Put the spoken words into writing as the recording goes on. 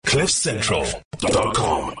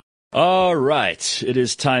CliffCentral.com. All right. It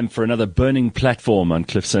is time for another burning platform on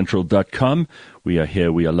CliffCentral.com. We are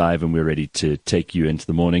here, we are live, and we're ready to take you into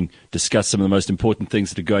the morning, discuss some of the most important things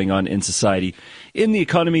that are going on in society, in the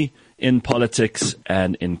economy, in politics,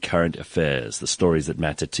 and in current affairs, the stories that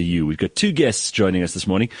matter to you. We've got two guests joining us this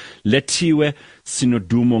morning. Lethiwe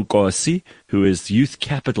Sinodumo-Nkosi, who is Youth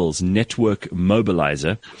Capital's network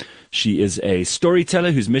mobilizer. She is a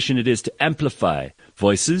storyteller whose mission it is to amplify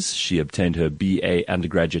voices. She obtained her BA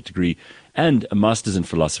undergraduate degree and a master's in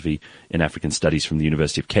philosophy in African studies from the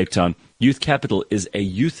University of Cape Town. Youth Capital is a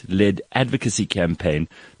youth-led advocacy campaign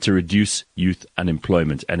to reduce youth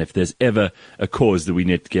unemployment. And if there's ever a cause that we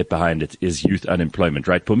need to get behind, it is youth unemployment.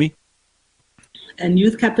 Right, Pumi? And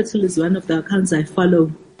Youth Capital is one of the accounts I follow.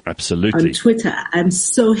 Absolutely. On Twitter. I'm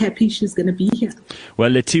so happy she's going to be here. Well,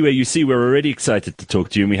 Lethiwe, you see, we're already excited to talk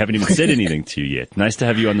to you, and we haven't even said anything to you yet. Nice to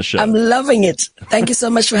have you on the show. I'm loving it. Thank you so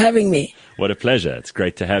much for having me. What a pleasure. It's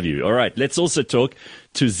great to have you. All right, let's also talk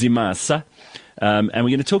to Zimasa. And we're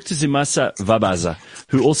going to talk to Zimasa Vabaza,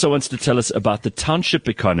 who also wants to tell us about the township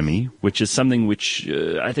economy, which is something which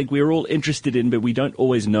I think we're all interested in, but we don't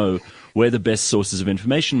always know where the best sources of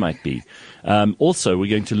information might be. Also, we're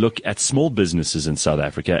going to look at small businesses in South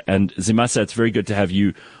Africa. And Zimasa, it's very good to have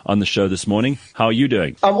you on the show this morning. How are you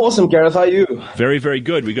doing? I'm awesome, Gareth. How are you? Very, very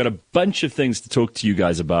good. We've got a bunch of things to talk to you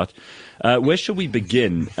guys about. Where shall we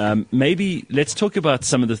begin? Maybe let's talk about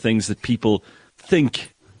some of the things that people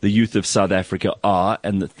think the youth of South Africa are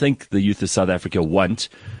and think the youth of South Africa want,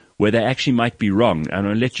 where they actually might be wrong. And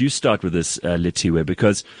I'll let you start with this, Lethiwe,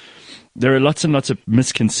 because there are lots and lots of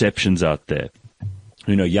misconceptions out there.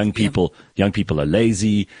 You know, young people are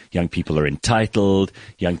lazy, young people are entitled,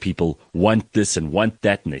 young people want this and want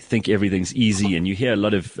that, and they think everything's easy. And you hear a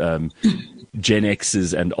lot of Gen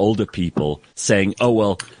X's and older people saying, oh,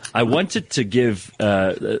 well, I wanted to give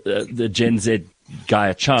the Gen Z guy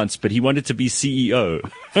a chance, but he wanted to be CEO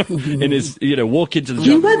in his, walk into the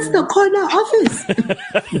job. He wants the corner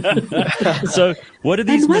office. So what are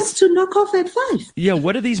these? And wants to knock off at 5. Yeah,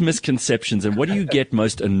 what are these misconceptions, and what do you get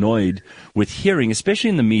most annoyed with hearing, especially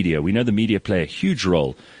in the media? We know the media play a huge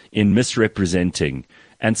role in misrepresenting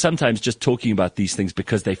and sometimes just talking about these things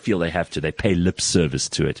because they feel they have to. They pay lip service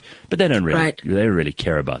to it, but they don't really, they don't really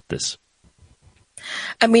care about this.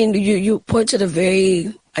 I mean, you pointed a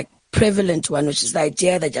very prevalent one, which is the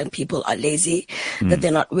idea that young people are lazy, that they're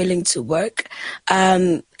not willing to work.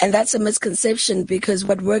 And that's a misconception, because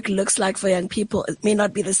what work looks like for young people, it may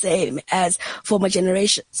not be the same as former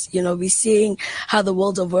generations. We're seeing how the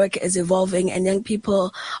world of work is evolving, and young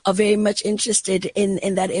people are very much interested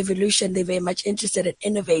in that evolution. They're very much interested in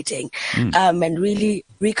innovating, and really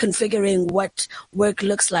reconfiguring what work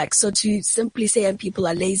looks like. So to simply say young people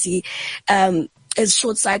are lazy, is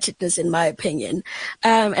short-sightedness, in my opinion.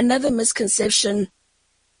 Another misconception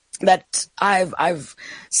that I've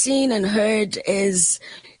seen and heard is,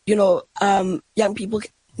 young people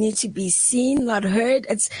need to be seen, not heard.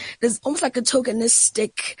 There's almost like a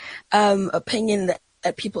tokenistic opinion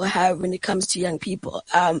that people have when it comes to young people.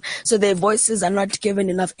 So their voices are not given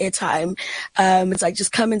enough airtime. It's like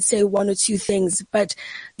just come and say one or two things, but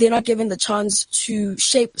they're not given the chance to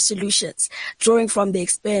shape solutions, drawing from the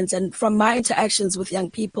experience. And from my interactions with young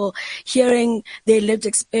people, hearing their lived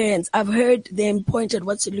experience, I've heard them point at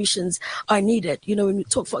what solutions are needed. When we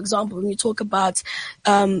talk, for example, when we talk about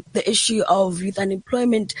the issue of youth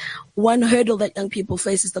unemployment, one hurdle that young people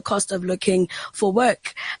face is the cost of looking for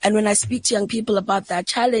work. And when I speak to young people about that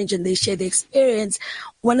challenge and they share their experience,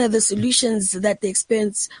 one of the solutions that the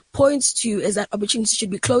experience points to is that opportunity should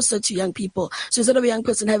be closer to young people. So instead of a young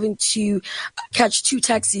person having to catch 2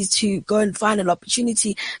 taxis to go and find an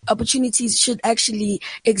opportunity, opportunities should actually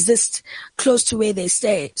exist close to where they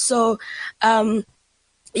stay. So,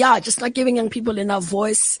 just like giving young people enough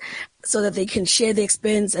voice so that they can share their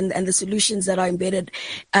experience and the solutions that are embedded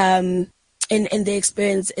in their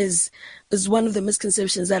experience is one of the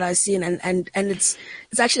misconceptions that I see, and it's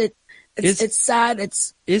actually it's sad.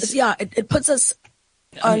 It puts us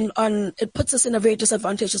it puts us in a very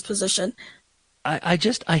disadvantageous position. I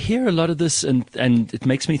hear a lot of this, and it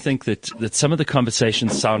makes me think that some of the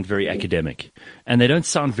conversations sound very academic, and they don't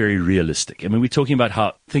sound very realistic. I mean, we're talking about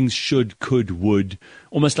how things should, could, would,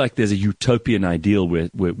 almost like there's a utopian ideal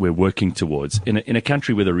we're working towards in a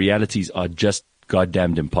country where the realities are just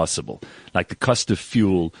goddamned impossible. Like the cost of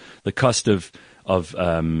fuel, the cost of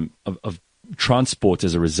transport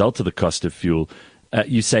as a result of the cost of fuel,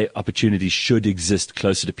 You say opportunities should exist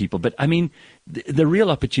closer to people, but I mean, the real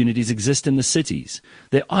opportunities exist in the cities.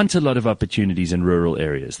 There aren't a lot of opportunities in rural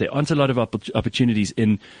areas. There aren't a lot of opportunities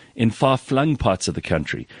in far-flung parts of the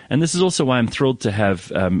country. And this is also why I'm thrilled to have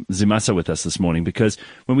Zimasa with us this morning, because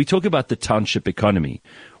when we talk about the township economy,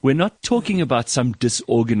 we're not talking about some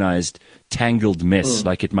disorganized, tangled mess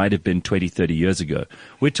like it might have been 20, 30 years ago.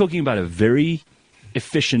 We're talking about a very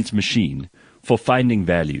efficient machine for finding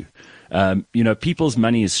value. People's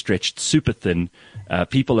money is stretched super thin.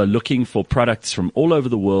 People are looking for products from all over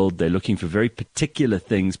the world. They're looking for very particular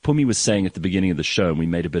things. Pumi was saying at the beginning of the show, and we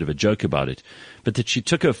made a bit of a joke about it, but that she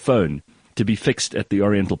took her phone to be fixed at the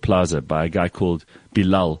Oriental Plaza by a guy called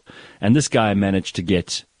Bilal. And this guy managed to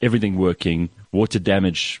get everything working, water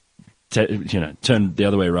damage, turned the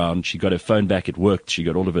other way around. She got her phone back. It worked. She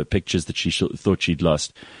got all of her pictures that she thought she'd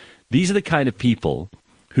lost. These are the kind of people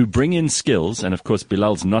who bring in skills, and of course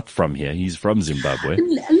Bilal's not from here, he's from Zimbabwe.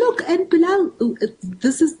 Look, and Bilal,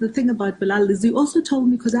 this is the thing about Bilal, is he also told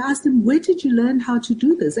me, because I asked him, where did you learn how to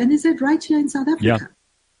do this? And he said, right here in South Africa.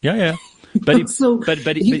 Yeah. But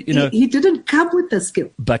he didn't come with the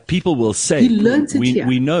skill. But people will say, he learned it here.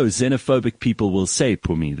 We know xenophobic people will say,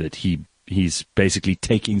 Pumi, that he's basically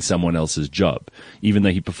taking someone else's job, even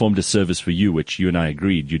though he performed a service for you, which you and I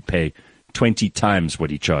agreed you'd pay 20 times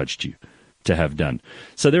what he charged you to have done.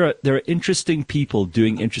 So there are interesting people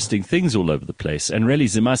doing interesting things all over the place. And really,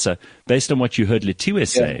 Zimasa, based on what you heard Letiwe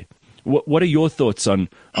say, what are your thoughts on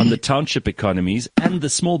the township economies and the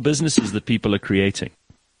small businesses that people are creating?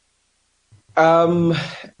 I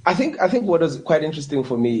think what was quite interesting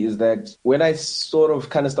for me is that when I sort of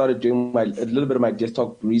kind of started doing a little bit of my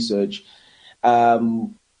desktop research, I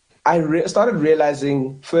started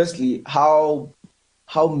realizing, firstly, how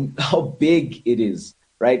big it is,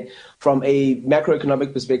 right, from a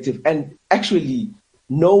macroeconomic perspective. And actually,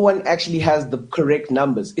 no one actually has the correct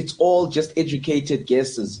numbers. It's all just educated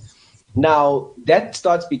guesses. Now, that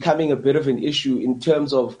starts becoming a bit of an issue in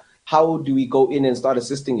terms of how do we go in and start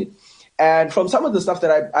assisting it. And from some of the stuff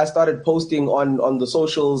that I started posting on the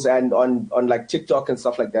socials and on like TikTok and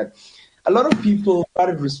stuff like that, a lot of people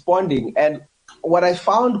started responding. And what I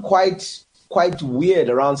found quite weird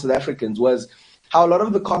around South Africans was how a lot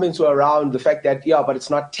of the comments were around the fact that, but it's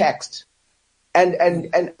not taxed. And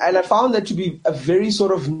I found that to be a very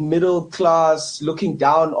sort of middle class looking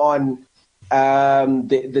down on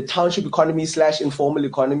the township economy / informal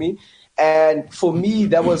economy. And for me,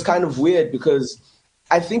 that was kind of weird, because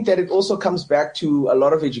I think that it also comes back to a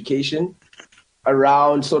lot of education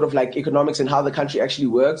around sort of like economics and how the country actually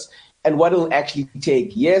works and what it'll actually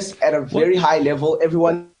take. Yes, at a very high level,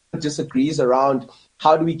 everyone disagrees around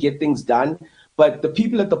how do we get things done. But the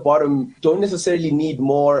people at the bottom don't necessarily need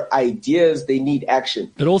more ideas. They need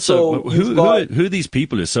action. But also, who are these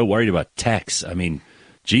people who are so worried about tax? I mean,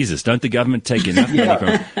 Jesus, don't the government take enough money from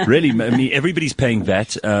it? Really, I mean, everybody's paying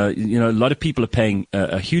that. A lot of people are paying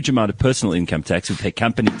a huge amount of personal income tax. We pay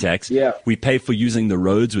company tax. Yeah. We pay for using the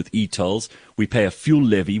roads with e-tolls. We pay a fuel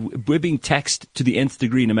levy. We're being taxed to the nth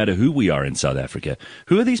degree no matter who we are in South Africa.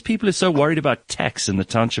 Who are these people who are so worried about tax in the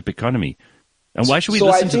township economy? And why should we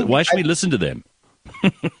listen to them?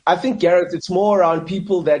 I think, Gareth, it's more around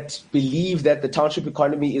people that believe that the township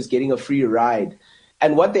economy is getting a free ride.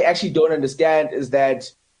 And what they actually don't understand is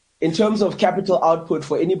that in terms of capital output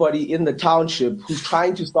for anybody in the township who's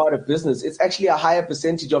trying to start a business, it's actually a higher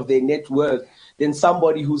percentage of their net worth than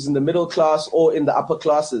somebody who's in the middle class or in the upper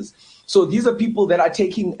classes. So these are people that are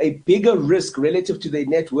taking a bigger risk relative to their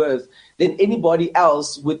net worth than anybody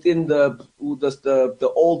else within the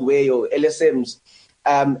old way or LSMs.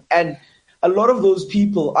 And a lot of those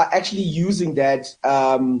people are actually using that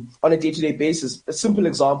on a day-to-day basis. A simple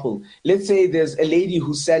example, let's say there's a lady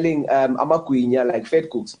who's selling amagwinya, like fed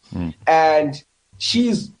cooks, and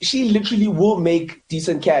she literally will make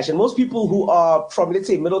decent cash. And most people who are from, let's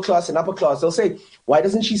say, middle class and upper class, they'll say, why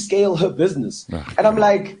doesn't she scale her business? And I'm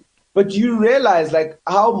like, but you realize like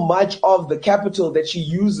how much of the capital that she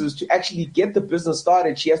uses to actually get the business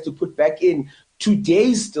started, she has to put back in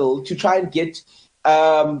today still to try and get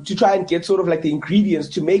sort of like the ingredients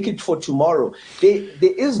to make it for tomorrow.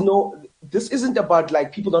 This isn't about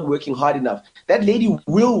like people not working hard enough. That lady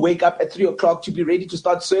will wake up at 3:00 to be ready to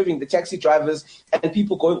start serving the taxi drivers and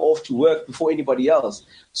people going off to work before anybody else.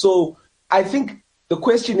 So I think the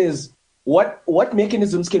question is, what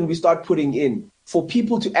mechanisms can we start putting in for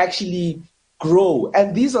people to actually grow?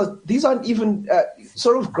 And these aren't even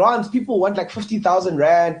sort of grants. People want like 50,000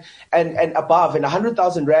 Rand and above, and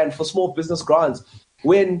 100,000 Rand for small business grants,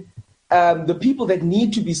 when the people that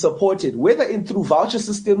need to be supported, whether through voucher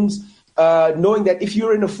systems knowing that if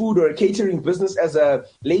you're in a food or a catering business as a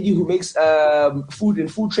lady who makes food in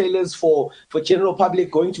food trailers for general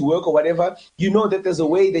public going to work or whatever, you know that there's a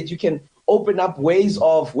way that you can open up ways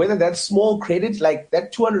of whether that's small credit, like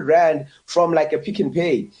that 200 Rand from like a Pick and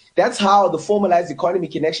Pay. That's how the formalized economy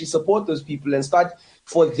can actually support those people and start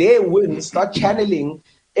for their wins, start channeling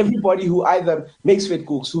everybody who either makes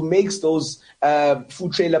vetkoeks, who makes those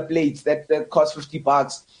food trailer plates that cost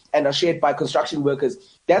 $50 and are shared by construction workers.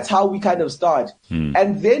 That's how we kind of start.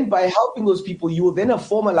 And then by helping those people, you will then have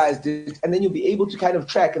formalized it, and then you'll be able to kind of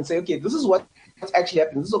track and say, okay, this is what's actually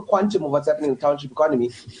happening. This is a quantum of what's happening in the township economy.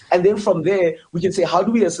 And then from there, we can say, how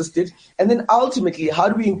do we assist it? And then ultimately, how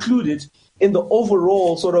do we include it in the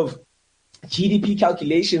overall sort of GDP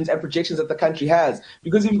calculations and projections that the country has?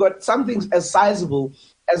 Because if you've got something as sizable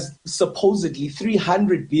as supposedly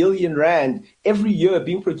 300 billion Rand every year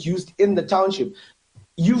being produced in the township,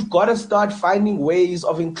 you've got to start finding ways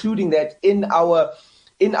of including that in our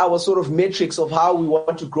sort of metrics of how we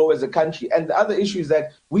want to grow as a country. And the other issue is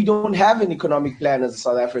that we don't have an economic plan as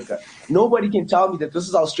South Africa. Nobody can tell me that this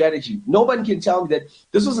is our strategy. Nobody can tell me that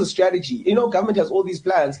this was a strategy. Government has all these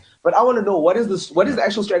plans, but I want to know what is the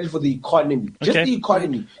actual strategy for the economy? Just the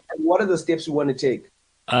economy. And what are the steps we want to take?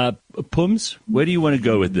 Pums, where do you want to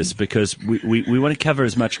go with this? Because we want to cover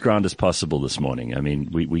as much ground as possible this morning. I mean,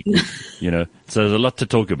 we so there's a lot to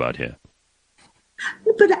talk about here.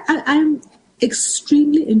 But I'm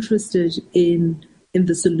extremely interested in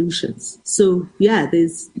the solutions. So yeah,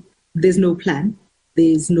 there's no plan,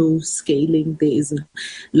 there's no scaling, there is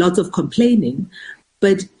lots of complaining.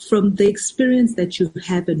 But from the experience that you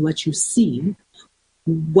have and what you've seen,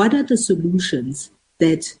 what are the solutions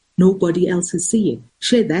that nobody else is seeing?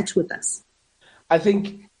 Share that with us. I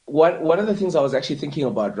think one of the things I was actually thinking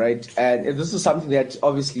about, right, and this is something that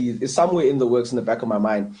obviously is somewhere in the works in the back of my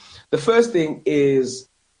mind. The first thing is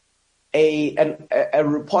a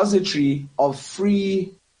repository of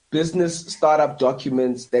free business startup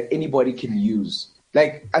documents that anybody can use.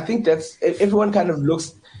 Like, I think that's everyone kind of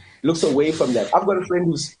looks away from that. I've got a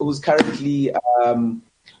friend who's currently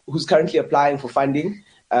applying for funding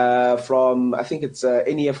from, I think it's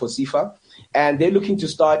NEF or CIFA, and they're looking to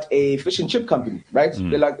start a fish and chip company, right?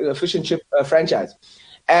 They're like a fish and chip franchise.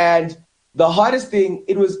 And the hardest thing,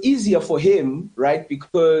 it was easier for him, right?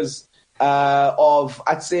 Because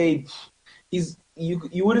I'd say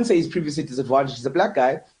you wouldn't say he's previously disadvantaged. He's a black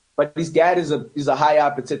guy, but his dad is a high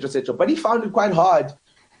up, etc., etc. But he found it quite hard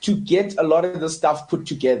to get a lot of the stuff put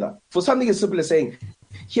together. For something as simple as saying,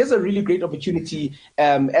 here's a really great opportunity,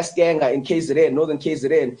 Esganga in KZN, northern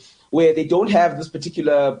KZN, where they don't have this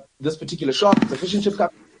particular shop. It's a fish and chip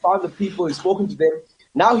company. He found the people, he's spoken to them.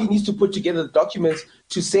 Now he needs to put together the documents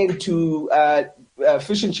to send to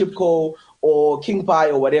Fish and Chip Co. or King Pie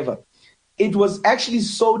or whatever. It was actually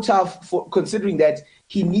so tough considering that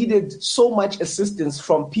he needed so much assistance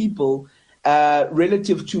from people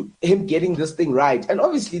relative to him getting this thing right. And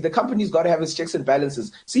obviously the company's got to have its checks and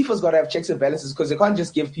balances. CIFA's got to have checks and balances because they can't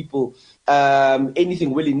just give people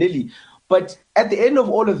anything willy-nilly. But at the end of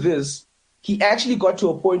all of this, he actually got to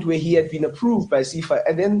a point where he had been approved by CIFA.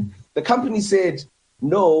 And then the company said,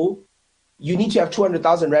 no, you need to have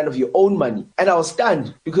 200,000 Rand of your own money. And I was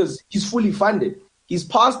stunned because he's fully funded. He's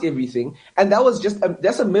passed everything. And that was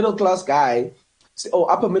that's a middle-class guy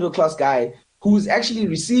or upper-middle-class guy who's actually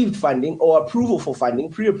received funding or approval for funding,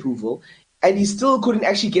 pre-approval, and he still couldn't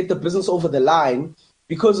actually get the business over the line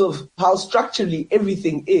because of how structurally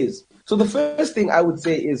everything is. So the first thing I would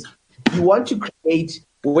say is you want to create,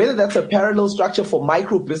 whether that's a parallel structure for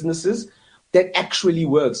micro businesses that actually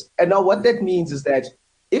works. And now what that means is that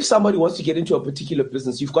if somebody wants to get into a particular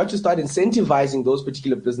business, you've got to start incentivizing those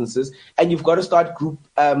particular businesses, and you've got to start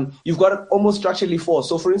you've got to almost structurally force.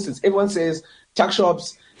 So for instance, everyone says tuck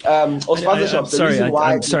shops, or sponsor shops.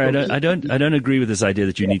 I'm sorry. I don't agree with this idea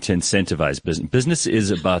that you need to incentivize business. Business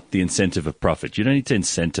is about the incentive of profit. You don't need to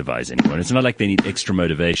incentivize anyone. It's not like they need extra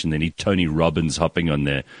motivation. They need Tony Robbins hopping on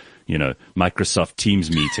their, Microsoft Teams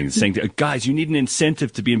meetings saying, guys, you need an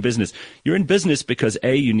incentive to be in business. You're in business because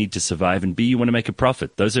A, you need to survive, and B, you want to make a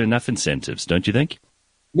profit. Those are enough incentives, don't you think?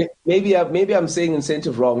 Maybe I'm saying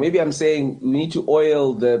incentive wrong. Maybe I'm saying we need to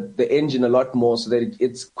oil the engine a lot more so that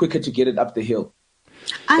it's quicker to get it up the hill.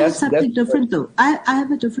 I have something different, though. I have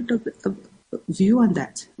a different view on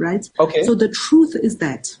that, right? Okay. So the truth is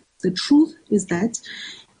that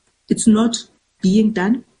it's not being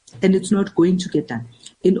done and it's not going to get done.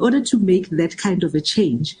 In order to make that kind of a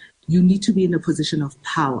change, you need to be in a position of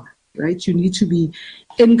power, right? You need to be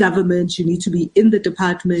in government. You need to be in the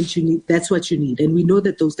department. That's what you need. And we know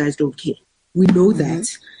that those guys don't care. We know that.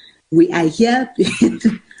 We are here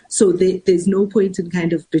So there's no point in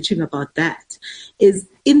kind of bitching about that. Is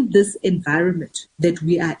in this environment that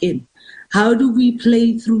we are in, how do we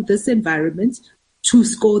play through this environment to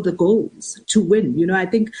score the goals, to win? You know, I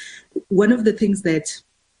think one of the things that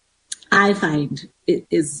I find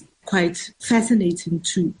is quite fascinating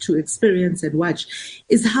to experience and watch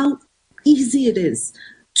is how easy it is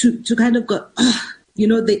to kind of go, you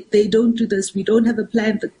know, they don't do this, we don't have a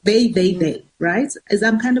plan, but they, right? As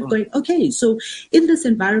I'm kind of going, okay, so in this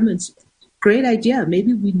environment, great idea.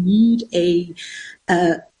 Maybe we need a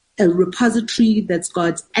repository that's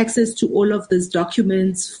got access to all of these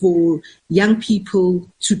documents for young people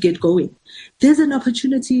to get going. There's an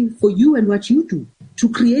opportunity for you and what you do to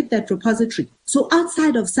create that repository. So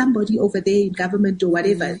outside of somebody over there in government or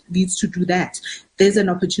whatever needs to do that, there's an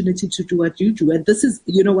opportunity to do what you do. And this is,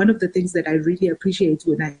 you know, one of the things that I really appreciate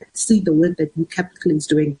when I see the work that New Capital is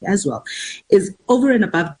doing as well, is over and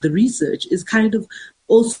above the research is kind of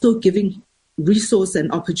also giving resource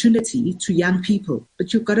and opportunity to young people,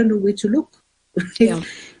 but you've got to know where to look. Right? Yeah.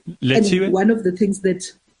 And one of the things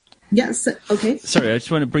that, yes, okay. Sorry, I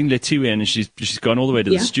just want to bring Letiwe in, and she's gone all the way to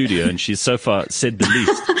the studio, and she's so far said the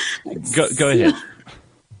least. Go ahead.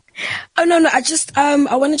 Oh, no, I just,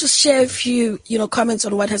 I want to just share a few, comments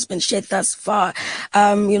on what has been shared thus far. To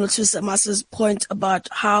Samasa's point about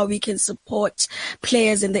how we can support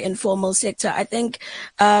players in the informal sector. I think,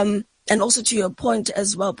 and also to your point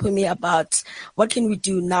as well, Pumi, about what can we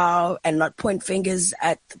do now and not point fingers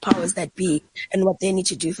at the powers that be and what they need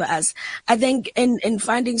to do for us. I think in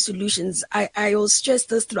finding solutions, I will stress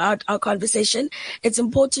this throughout our conversation. It's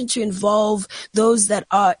important to involve those that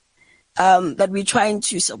are that we're trying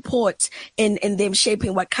to support in them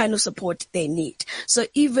shaping what kind of support they need. So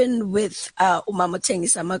even with Umamoteng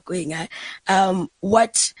Samakwinga,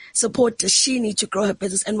 what support does she need to grow her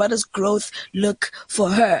business and what does growth look for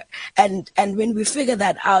her? And when we figure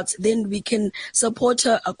that out, then we can support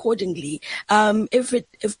her accordingly.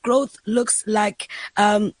 If growth looks like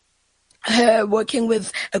her working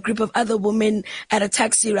with a group of other women at a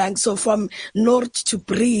taxi rank. So from North to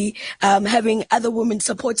Bree, having other women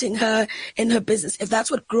supporting her in her business. If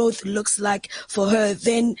that's what growth looks like for her,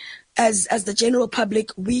 then as the general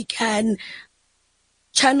public, we can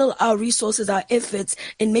channel our resources, our efforts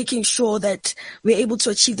in making sure that we're able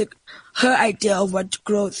to achieve her idea of what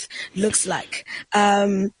growth looks like.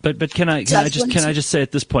 But can I just say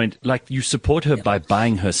at this point, like, you support her by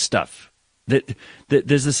buying her stuff.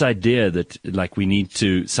 There's this idea that, like,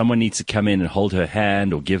 someone needs to come in and hold her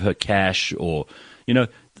hand or give her cash, or,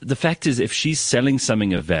 the fact is, if she's selling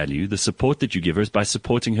something of value, the support that you give her is by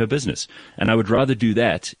supporting her business. And I would rather do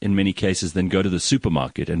that in many cases than go to the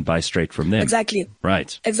supermarket and buy straight from them. Exactly.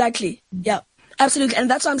 Right. Exactly. Yeah, absolutely. And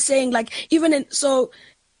that's what I'm saying. Like,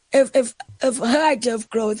 if her idea of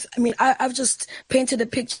growth, I mean, I've just painted a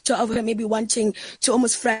picture of her maybe wanting to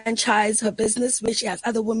almost franchise her business, where she has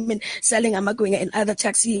other women selling amagwinga in other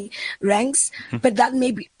taxi ranks. But that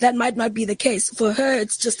might not be the case. For her,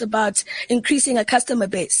 it's just about increasing her customer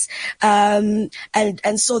base. And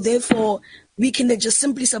so therefore, we can just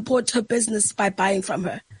simply support her business by buying from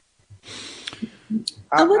her.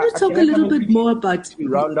 I want to talk a little bit more about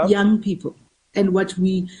young people and what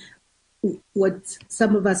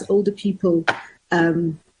some of us older people,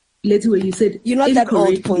 later when you said, you're not that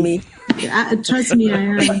old for me. Trust me, I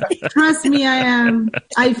am. Trust me, I am.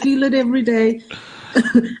 I feel it every day.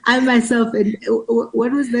 I myself, and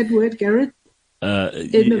what was that word, Garrett?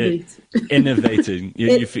 Innovate. Innovating.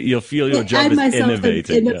 You'll feel your job is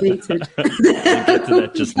innovating. Innovated. Yeah. We'll get to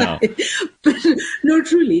that just now. But no,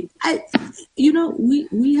 truly,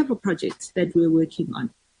 we have a project that we're working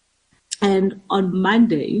on. And on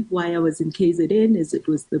Monday, why I was in KZN is it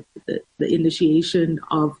was the initiation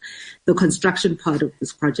of the construction part of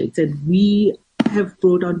this project. And we have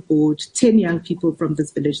brought on board 10 young people from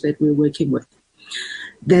this village that we're working with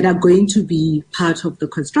that are going to be part of the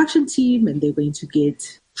construction team, and they're going to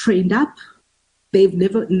get trained up.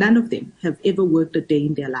 None of them have ever worked a day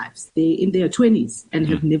in their lives. They're in their 20s and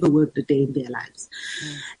have never worked a day in their lives.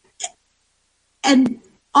 And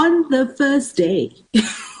on the first day,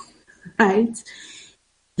 right,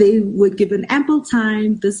 they were given ample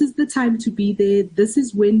time. This is the time to be there. This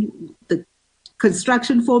is when the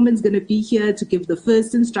construction foreman is going to be here to give the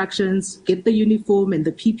first instructions, get the uniform and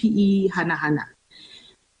the PPE, hana.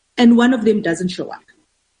 And one of them doesn't show up.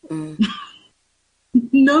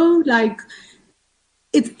 No,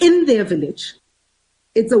 it's in their village.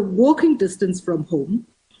 It's a walking distance from home.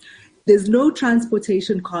 There's no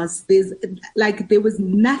transportation costs. There was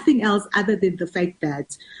nothing else other than the fact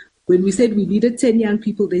that when we said we needed 10 young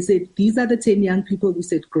people, they said, these are the 10 young people. We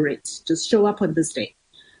said, great, just show up on this day.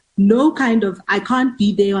 no kind of, I can't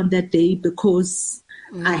be there on that day because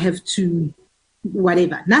I have to,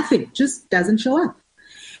 whatever, nothing, just doesn't show up.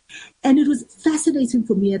 And it was fascinating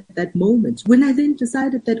for me at that moment when I then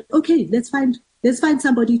decided that, okay, let's find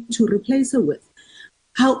somebody to replace her with.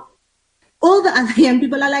 How all the other young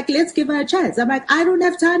people are like, let's give her a chance. I'm like, I don't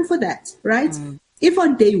have time for that, right? If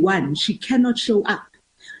on day one she cannot show up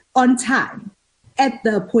on time at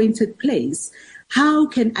the appointed place, how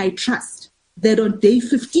can I trust that on day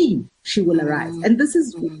 15 she will arrive? And this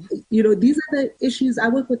is, these are the issues. I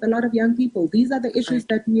work with a lot of young people. These are the issues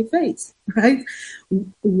that we face, right?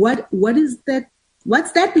 What is that?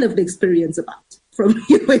 What's that lived experience about from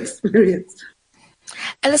your experience?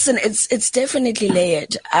 And listen, it's definitely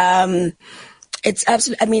layered. It's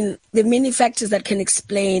absolutely, I mean, there are many factors that can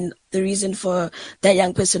explain the reason for that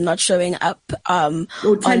young person not showing up on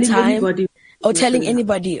time. Or telling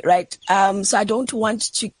anybody, right? So I don't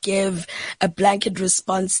want to give a blanket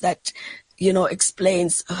response that,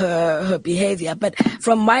 explains her behavior. But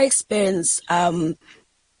from my experience,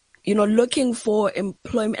 looking for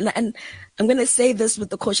employment, and I'm going to say this with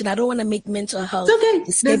the caution, I don't want to make mental health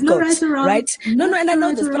the scapegoat, there's no right or wrong. Right? No, and I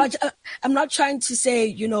know this, but I'm not trying to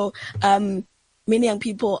say, many young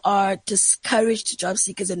people are discouraged job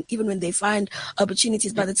seekers, and even when they find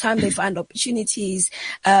opportunities, by the time they find opportunities,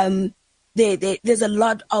 there's a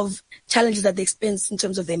lot of challenges that they experience in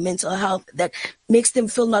terms of their mental health that makes them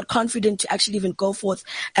feel not confident to actually even go forth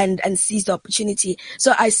and seize the opportunity.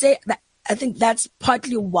 So I say that I think that's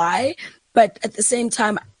partly why, but at the same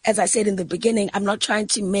time, as I said in the beginning, I'm not trying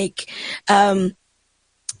to make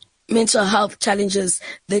mental health challenges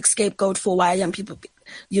the scapegoat for why young people,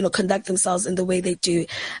 conduct themselves in the way they do.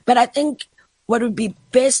 But I think what would be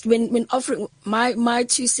best when offering my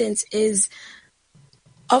 2 cents is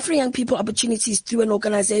offering young people opportunities through an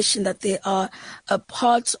organization that they are a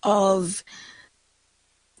part of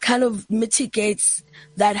kind of mitigates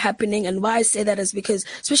that happening. And why I say that is because,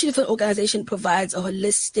 especially if an organization provides a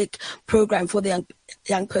holistic program for the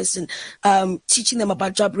young person, teaching them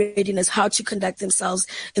about job readiness, how to conduct themselves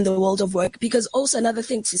in the world of work. Because also another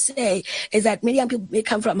thing to say is that many young people may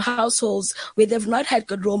come from households where they've not had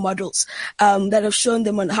good role models that have shown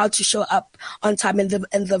them on how to show up on time and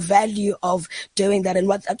the value of doing that and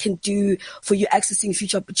what that can do for you accessing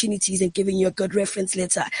future opportunities and giving you a good reference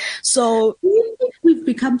letter. So we've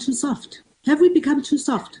become too soft. Have we become too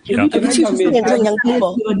soft? Yeah. I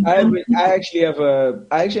actually have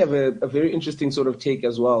a very interesting sort of take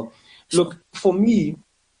as well. Look, for me,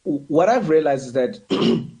 what I've realized is that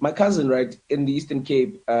my cousin, right, in the Eastern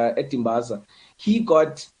Cape, at Timbaza, he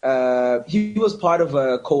was part of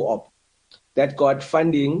a co-op that got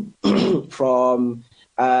funding from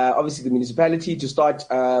obviously the municipality to start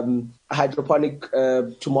a hydroponic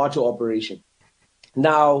tomato operation.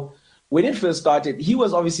 Now, when it first started, he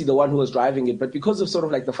was obviously the one who was driving it, but because of sort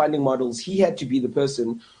of like the funding models, he had to be the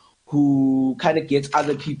person who kind of gets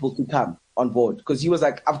other people to come on board, because he was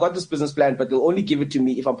like, I've got this business plan, but they'll only give it to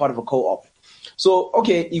me if I'm part of a co-op. So,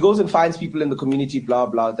 okay, he goes and finds people in the community, blah,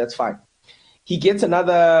 blah, that's fine. He gets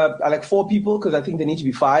another, like 4 people, because I think there need to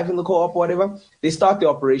be 5 in the co-op or whatever. They start the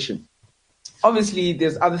operation. Obviously,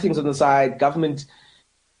 there's other things on the side. Government,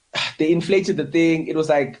 they inflated the thing. It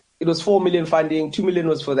was 4 million funding, 2 million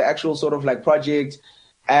was for the actual sort of like project,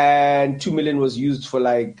 and 2 million was used for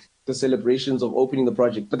like the celebrations of opening the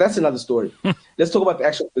project. But that's another story. Let's talk about the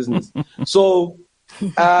actual business. So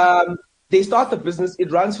they start the business.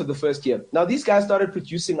 It runs for the first year. Now, these guys started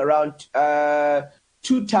producing around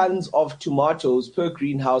 2 tons of tomatoes per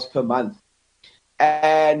greenhouse per month.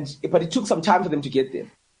 But it took some time for them to get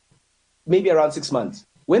there, maybe around 6 months.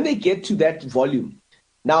 When they get to that volume,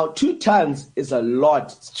 now 2 tons is a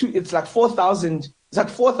lot. It's like 4,000. It's like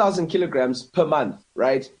 4,000 kilograms per month,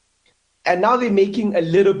 right? And now they're making a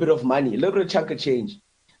little bit of money, a little bit of chunk of change.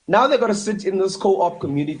 Now they're going to sit in this co-op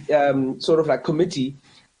community, sort of like committee,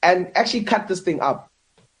 and actually cut this thing up.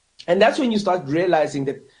 And that's when you start realizing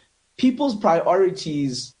that people's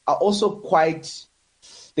priorities are also quite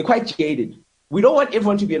jaded. We don't want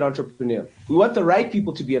everyone to be an entrepreneur. We want the right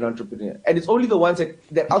people to be an entrepreneur. And it's only the ones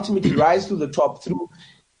that ultimately rise to the top through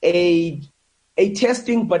a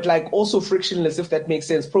testing, but like also frictionless, if that makes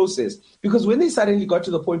sense, process. Because when they suddenly got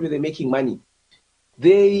to the point where they're making money,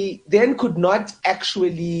 they then could not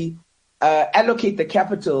actually allocate the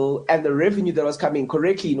capital and the revenue that was coming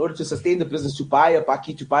correctly in order to sustain the business, to buy a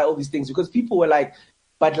bucket, to buy all these things. Because people were like,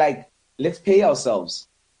 but like, let's pay ourselves.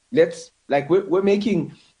 We're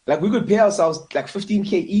making... Like, we could pay ourselves like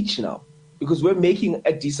 15K each now because we're making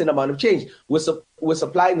a decent amount of change. We're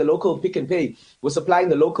supplying the local pick and pay. We're supplying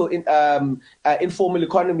the local informal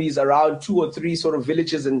economies around 2 or 3 sort of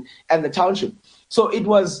villages and the township. So it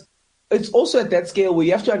was it's also at that scale where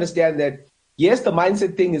you have to understand that, yes, the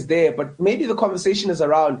mindset thing is there, but maybe the conversation is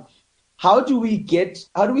around how do we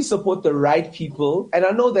support the right people? And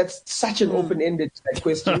I know that's such an open-ended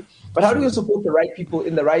question, but how do we support the right people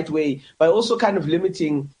in the right way by also kind of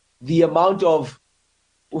limiting the amount of,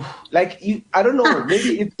 I don't know,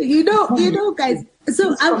 maybe it's... guys,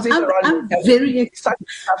 so I'm very excited.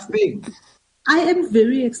 I am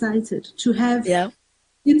very excited to have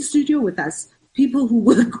in studio with us people who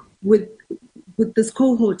work with this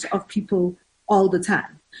cohort of people all the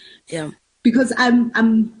time. Yeah. Because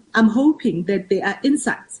I'm hoping that there are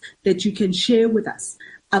insights that you can share with us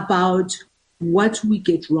about what we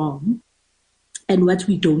get wrong and what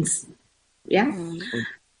we don't see. Yeah. Mm-hmm.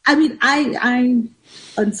 I mean, I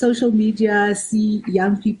on social media see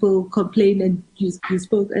young people complain, and you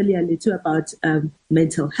spoke earlier, Leto, about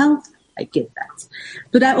mental health. I get that.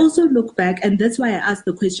 But I also look back, and that's why I asked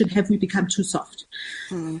the question, have we become too soft?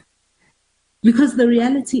 Mm. Because the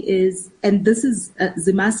reality is, and this is,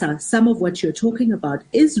 Zimasa, some of what you're talking about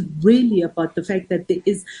is really about the fact that there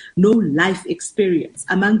is no life experience.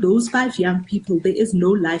 Among those 5 young people, there is no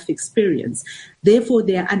life experience. Therefore,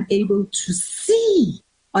 they are unable to see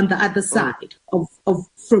on the other side of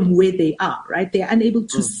from where they are, right? They are unable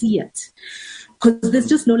to see it because there's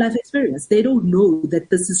just no life experience. They don't know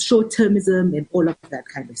that this is short-termism and all of that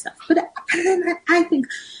kind of stuff. But I think,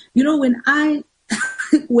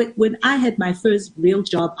 when I had my first real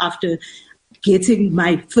job after getting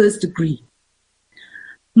my first degree,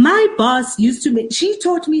 my boss she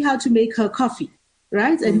taught me how to make her coffee,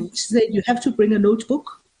 right? And she said, you have to bring a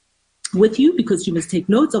notebook with you because you must take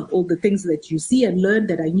notes of all the things that you see and learn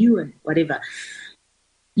that I knew and whatever.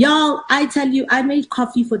 Y'all, I tell you, I made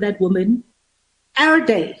coffee for that woman every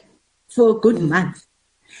day for a good month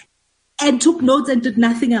and took notes and did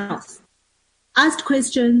nothing else. Asked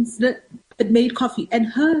questions, but made coffee, and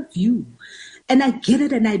her view. And I get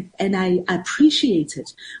it, and I appreciate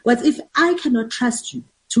it. But if I cannot trust you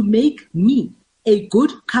to make me a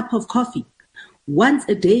good cup of coffee once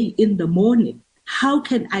a day in the morning, how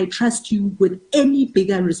can I trust you with any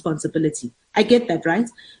bigger responsibility? I get that, right?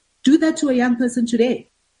 Do that to a young person today.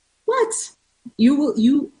 What?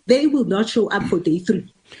 They will not show up for day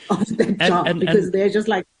 3 of that job because they're just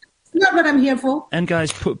like, not what I'm here for. And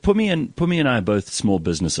guys, Pumi and I are both small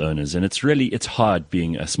business owners, and it's hard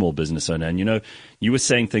being a small business owner. And you were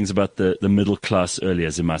saying things about the middle class earlier,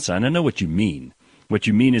 Zimasa, and I know what you mean. What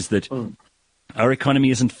you mean is that our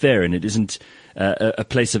economy isn't fair, and it isn't a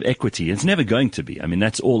place of equity. It's never going to be. I mean,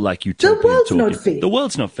 that's all like utopian talking. The world's talking. not fair. The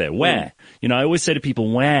world's not fair. Where? I always say to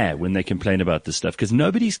people, where, when they complain about this stuff, because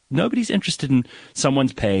nobody's interested in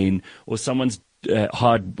someone's pain or someone's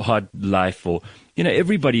hard life, or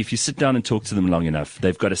everybody, if you sit down and talk to them long enough,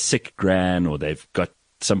 they've got a sick gran, or they've got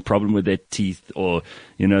some problem with their teeth, or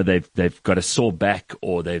they've got a sore back,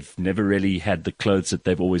 or they've never really had the clothes that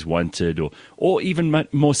they've always wanted, or even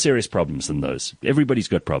more serious problems than those. Everybody's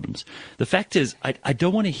got problems. The fact is, I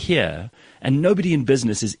don't want to hear, and nobody in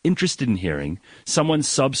business is interested in hearing someone's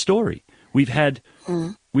sob story. We've had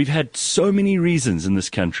so many reasons in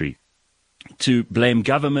this country to blame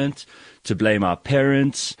government, to blame our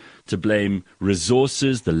parents, to blame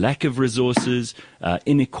resources, the lack of resources,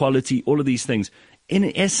 inequality, all of these things.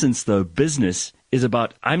 In essence, though, business is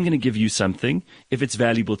about, I'm going to give you something. If it's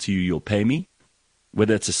valuable to you, you'll pay me,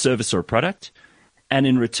 whether it's a service or a product. And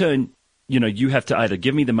in return, you have to either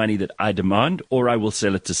give me the money that I demand, or I will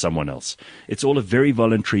sell it to someone else. It's all a very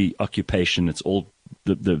voluntary occupation. It's all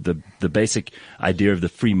the basic idea of the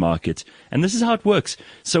free market. And this is how it works.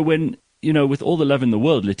 So when, with all the love in the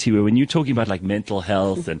world, Letiwe, when you're talking about like mental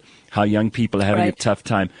health and how young people are having a tough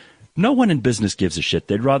time, no one in business gives a shit.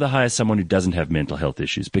 They'd rather hire someone who doesn't have mental health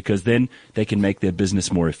issues, because then they can make their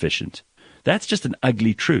business more efficient. That's just an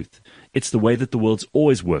ugly truth. It's the way that the world's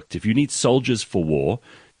always worked. If you need soldiers for war,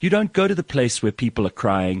 you don't go to the place where people are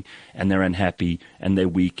crying and they're unhappy and they're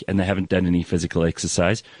weak and they haven't done any physical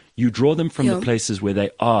exercise. You draw them from the places where they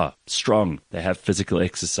are strong, they have physical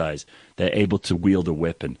exercise, they're able to wield a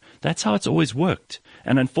weapon. That's how it's always worked.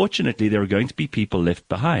 And unfortunately, there are going to be people left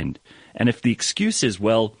behind. And if the excuse is,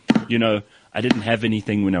 well, I didn't have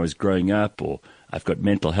anything when I was growing up, or I've got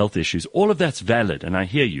mental health issues, all of that's valid, and I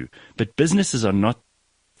hear you. But businesses are not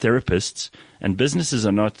therapists, and businesses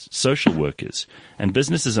are not social workers, and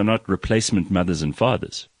businesses are not replacement mothers and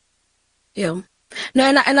fathers. Yeah. No,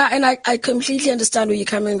 and I completely understand where you're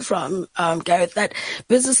coming from, Gareth, that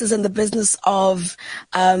business is in the business of,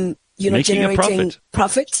 making generating a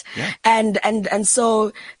profit. Yeah. And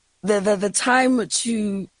so the time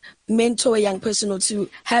to mentor a young person or to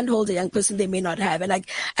handhold a young person they may not have. And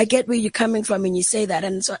I get where you're coming from when you say that.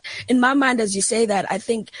 And so in my mind, as you say that, I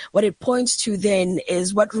think what it points to then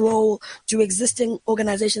is what role do existing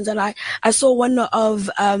organizations, and I saw one of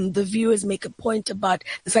the viewers make a point about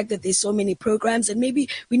the fact that there's so many programs, and maybe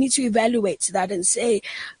we need to evaluate that and say,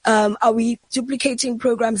 are we duplicating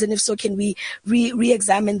programs? And if so, can we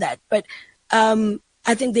re-examine that? But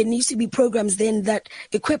I think there needs to be programs then that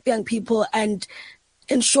equip young people and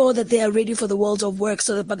ensure that they are ready for the world of work,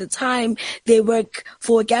 so that by the time they work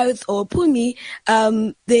for Gareth or Pumi,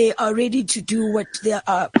 they are ready to do what they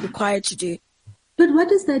are required to do. But what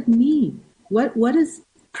does that mean? What is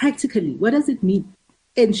practically, what does it mean?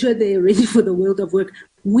 Ensure they are ready for the world of work.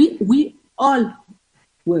 We all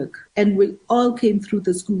work, and we all came through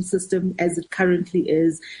the school system as it currently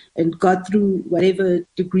is and got through whatever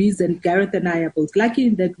degrees, and Gareth and I are both lucky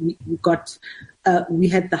in that we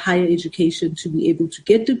had the higher education to be able to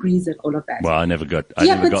get degrees and all of that. Well, I never got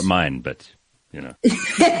mine, but you know.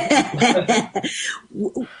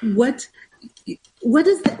 What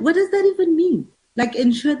does that even mean? Like,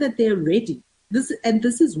 ensure that they're ready. This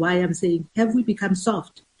is why I'm saying, have we become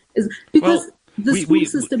soft? Because the school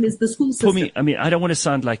system is the school system. For me, I mean, I don't want to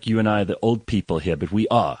sound like you and I are the old people here, but we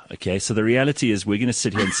are, okay? So the reality is we're going to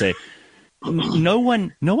sit here and say, no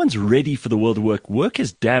one's ready for the world of work. Work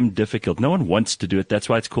is damn difficult. No one wants to do it. That's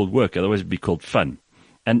why it's called work. Otherwise it'd be called fun.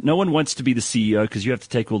 And no one wants to be the CEO because you have to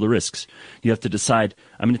take all the risks. You have to decide,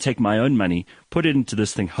 I'm going to take my own money, put it into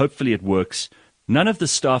this thing. Hopefully it works. None of the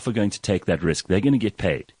staff are going to take that risk. They're going to get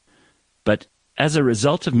paid. But as a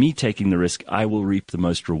result of me taking the risk, I will reap the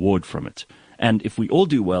most reward from it. And if we all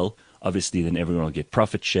do well, obviously then everyone will get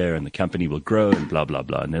profit share and the company will grow and blah, blah,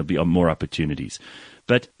 blah. And there'll be more opportunities.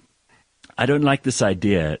 But I don't like this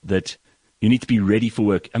idea that you need to be ready for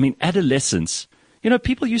work. I mean, adolescence,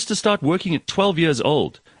 people used to start working at 12 years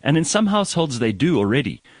old. And in some households they do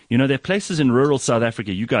already. There are places in rural South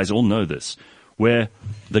Africa, you guys all know this, where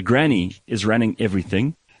the granny is running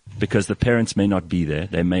everything because the parents may not be there.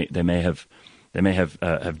 They may have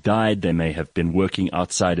died. They may have been working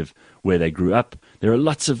outside of where they grew up. There are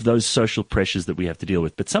lots of those social pressures that we have to deal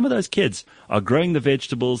with. But some of those kids are growing the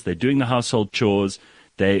vegetables. They're doing the household chores.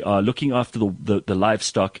 They are looking after the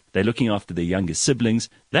livestock. They're looking after their younger siblings.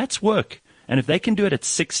 That's work. And if they can do it at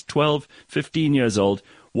 6, 12, 15 years old,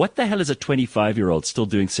 what the hell is a 25-year-old still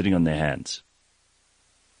doing sitting on their hands?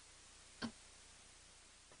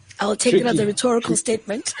 I'll take it as a rhetorical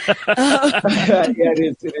statement. Yeah,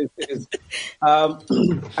 it is.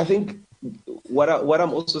 I think what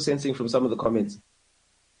I'm also sensing from some of the comments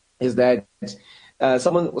is that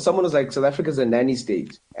someone was like, South Africa's a nanny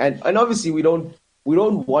state, and obviously we don't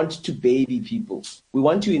want to baby people. We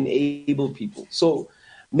want to enable people. So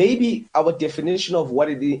maybe our definition of what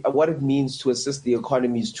it means to assist the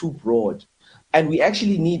economy is too broad, and we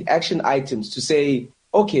actually need action items to say,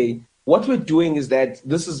 okay, what we're doing is that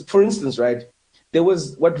this is, for instance, right, there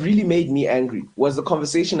was, what really made me angry was the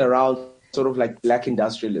conversation around sort of like black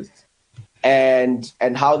industrialists and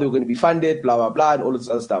how they were going to be funded, blah, blah, blah, and all this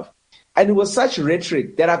other stuff. And it was such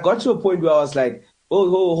rhetoric that I got to a point where I was like,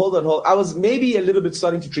 oh, hold on. I was maybe a little bit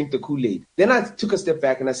starting to drink the Kool-Aid. Then I took a step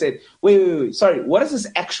back and I said, wait, sorry, what does this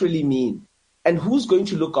actually mean? And who's going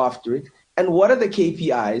to look after it? And what are the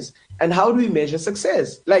KPIs? And how do we measure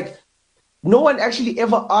success? Like, no one actually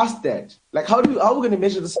ever asked that. Like, how are we going to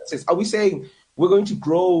measure the success? Are we saying we're going to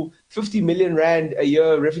grow 50 million rand a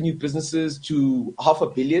year revenue businesses to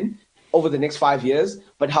 500 million over the next 5 years?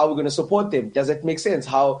 But how are we going to support them? Does that make sense?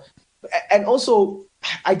 How? And also,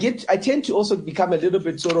 I tend to also become a little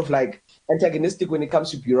bit sort of like antagonistic when it comes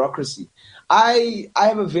to bureaucracy. I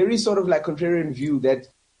have a very sort of like contrarian view that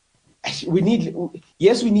we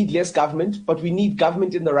need less government, but we need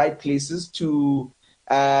government in the right places to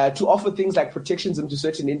offer things like protections into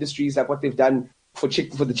certain industries, like what they've done for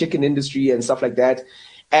the chicken industry and stuff like that.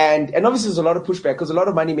 And obviously there's a lot of pushback because a lot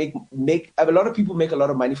of people make a lot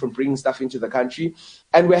of money from bringing stuff into the country,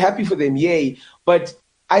 and we're happy for them, yay. But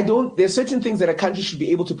there's certain things that a country should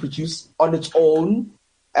be able to produce on its own.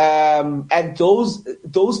 And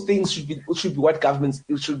those things should be what government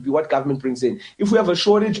brings in. If we have a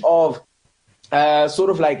shortage of sort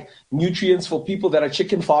of like nutrients for people that are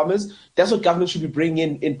chicken farmers, that's what government should be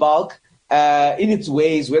bringing in bulk, in its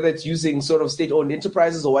ways, whether it's using sort of state-owned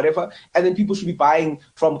enterprises or whatever, and then people should be buying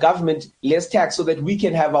from government less tax so that we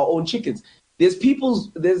can have our own chickens. There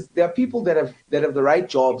are people that have the right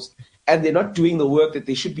jobs, and they're not doing the work that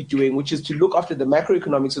they should be doing, which is to look after the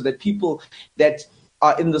macroeconomics so that people that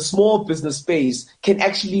are in the small business space can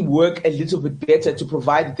actually work a little bit better to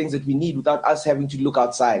provide the things that we need without us having to look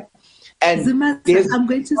outside. And Zimasa, I'm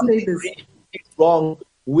going to say this. Wrong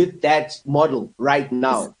with that model right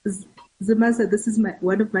now. Zimasa, this is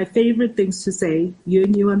one of my favorite things to say. You're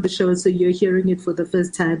new on the show, so you're hearing it for the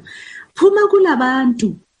first time. Phuma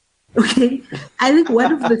kulabantu. Okay? I think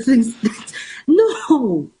one of the things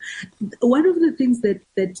one of the things that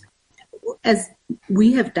as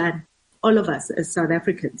we have done, all of us as South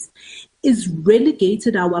Africans, is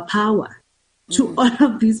relegated our power to all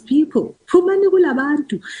of these people.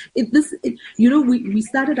 We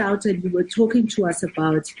started out and you were talking to us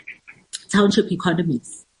about township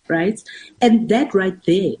economies, right? And that right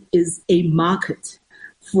there is a market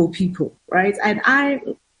for people, right? And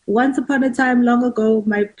once upon a time, long ago,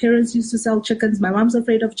 my parents used to sell chickens. My mom's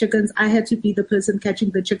afraid of chickens. I had to be the person catching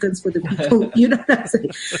the chickens for the people. You know what I'm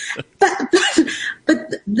saying? But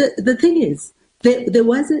the thing is, there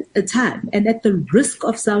was a time, and at the risk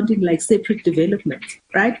of sounding like separate development,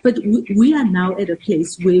 right? But we are now at a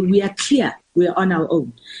place where we are clear we're on our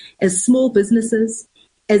own as small businesses,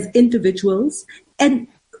 as individuals, and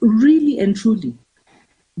really and truly,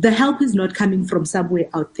 the help is not coming from somewhere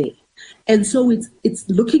out there. And so it's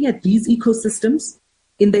looking at these ecosystems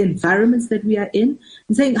in the environments that we are in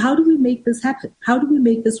and saying, how do we make this happen? How do we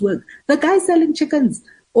make this work? The guy selling chickens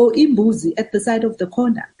or imbuzi at the side of the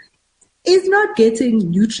corner is not getting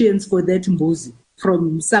nutrients for that mbuzi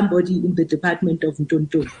from somebody in the department of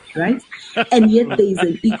Ntonto, right? And yet there is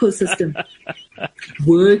an ecosystem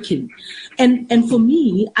working. And for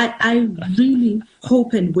me, I really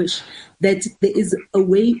hope and wish that there is a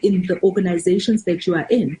way in the organizations that you are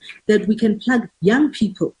in that we can plug young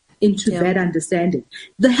people into that understanding.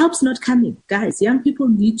 The help's not coming. Guys, young people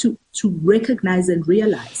need to recognize and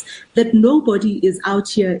realize that nobody is out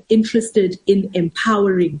here interested in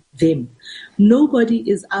empowering them. Nobody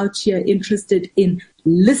is out here interested in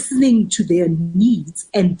listening to their needs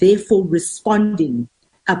and therefore responding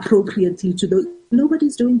appropriately to those.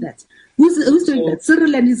 Nobody's doing that. Who's doing that?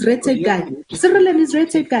 Cyril and his red tape guy. Cyril and his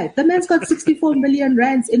red tape guy. The man's got 64 million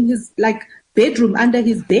rands in his bedroom under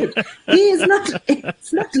his bed. He is not.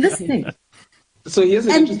 It's not listening. So here's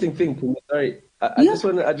an interesting thing. Sorry, I just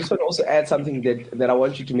want to also add something that I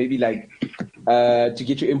want you to maybe to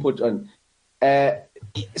get your input on.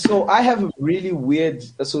 So I have a really weird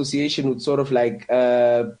association with sort of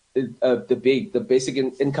the basic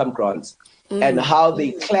income grants and how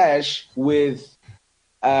they clash with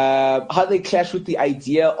the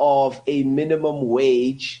idea of a minimum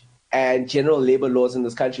wage and general labor laws in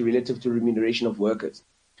this country relative to remuneration of workers.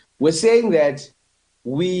 We're saying that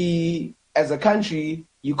we, as a country,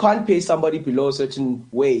 you can't pay somebody below a certain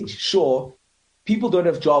wage. Sure, people don't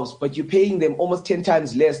have jobs, but you're paying them almost 10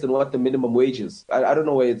 times less than what the minimum wage is. I don't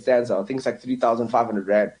know where it stands now. I think it's like 3,500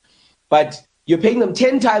 rand. But you're paying them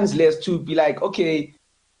 10 times less to be like, okay,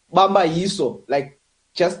 Bamba Yiso,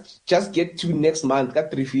 just get to next month,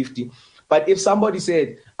 got 350. But if somebody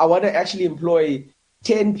said, I want to actually employ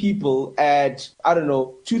 10 people at,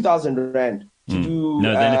 2,000 rand to do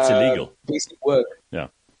then it's illegal. Basic work. Yeah.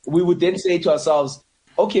 We would then say to ourselves,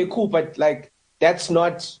 okay, cool, but that's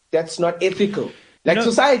not ethical.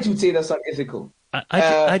 Society would say that's not ethical. But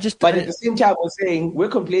at the same time, we're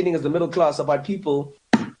complaining as the middle class about people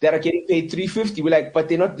that are getting paid 350. We're like, but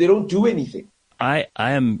they don't do anything. I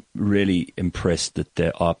am really impressed that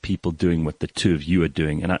there are people doing what the two of you are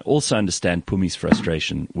doing. And I also understand Pumi's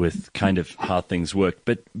frustration with kind of how things work.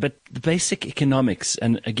 But the basic economics,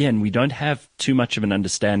 and again, we don't have too much of an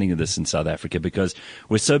understanding of this in South Africa because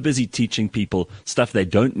we're so busy teaching people stuff they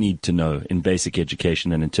don't need to know in basic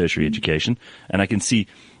education and in tertiary education. And I can see,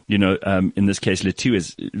 in this case, Letu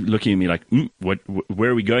is looking at me like,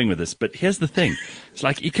 where are we going with this? But here's the thing. It's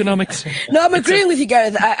like economics. No, I'm agreeing with you,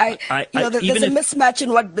 Gareth. There's a mismatch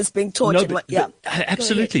in what is being taught.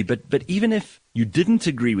 Absolutely. But even if you didn't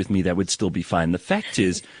agree with me, that would still be fine. The fact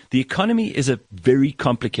is, the economy is a very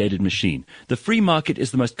complicated machine. The free market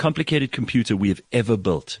is the most complicated computer we have ever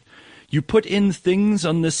built. You put in things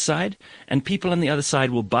on this side, and people on the other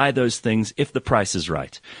side will buy those things if the price is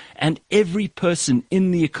right. And every person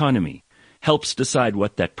in the economy helps decide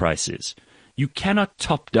what that price is. You cannot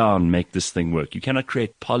top-down make this thing work. You cannot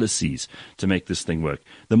create policies to make this thing work.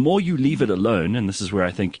 The more you leave it alone, and this is where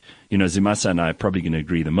I think, Zimasa and I are probably going to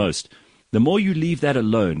agree the most, the more you leave that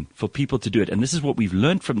alone for people to do it, and this is what we've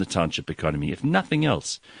learned from the township economy, if nothing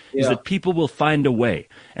else, is that people will find a way,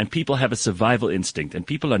 and people have a survival instinct, and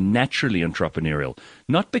people are naturally entrepreneurial,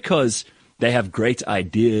 not because they have great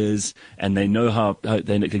ideas and they know how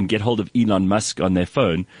they can get hold of Elon Musk on their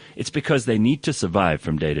phone. It's because they need to survive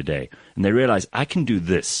from day to day, and they realize, I can do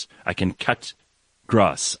this. I can cut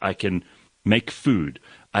grass. I can make food.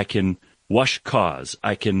 I can wash cars.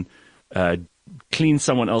 I can clean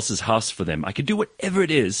someone else's house for them. I could do whatever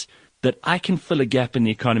it is that I can fill a gap in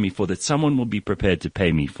the economy for, that someone will be prepared to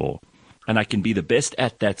pay me for. And I can be the best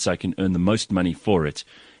at that so I can earn the most money for it.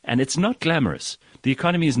 And it's not glamorous. The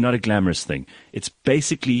economy is not a glamorous thing. It's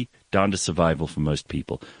basically down to survival for most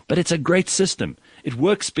people. But it's a great system. It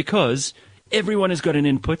works because everyone has got an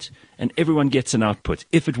input and everyone gets an output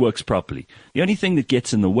if it works properly. The only thing that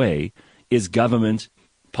gets in the way is government,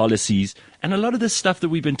 policies, and a lot of this stuff that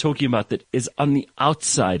we've been talking about that is on the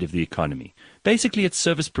outside of the economy. Basically, it's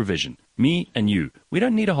service provision. Me and you. We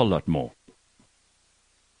don't need a whole lot more.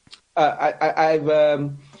 I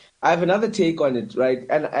have another take on it, right?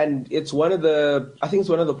 And it's one of the, I think it's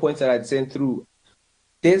one of the points that I'd sent through.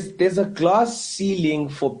 There's a glass ceiling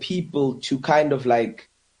for people to kind of like,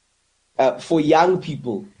 for young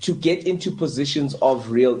people to get into positions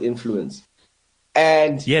of real influence.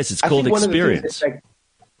 And yes, it's called experience.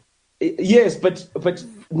 Yes, but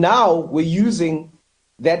now we're using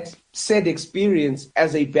that said experience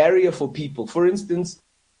as a barrier for people. For instance,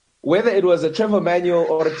 whether it was a Trevor Manuel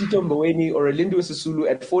or a Tito Mboweni or a Lindiwe Sisulu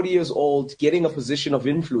at 40 years old getting a position of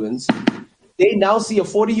influence, they now see a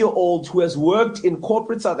 40-year-old who has worked in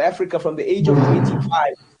corporate South Africa from the age of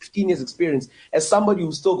 25, 15 years experience, as somebody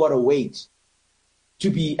who's still got to wait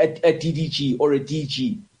to be a DDG or a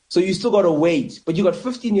DG. So you still got to wait, but you got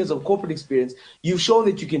 15 years of corporate experience. You've shown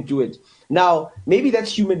that you can do it. Now, maybe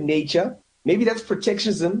that's human nature. Maybe that's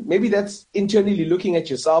protectionism. Maybe that's internally looking at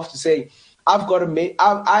yourself to say, I've got to make,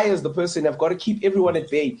 I as the person, have got to keep everyone at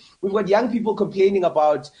bay. We've got young people complaining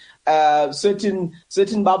about certain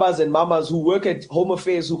babas and mamas who work at Home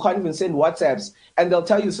Affairs who can't even send WhatsApps, and they'll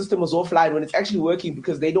tell you the system was offline when it's actually working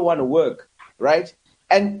because they don't want to work, right?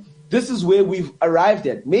 And this is where we've arrived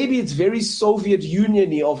at. Maybe it's very Soviet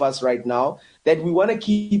Union-y of us right now that we want to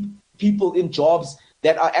keep people in jobs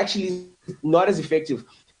that are actually not as effective.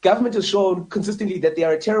 Government has shown consistently that they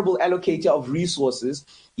are a terrible allocator of resources,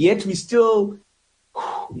 yet we still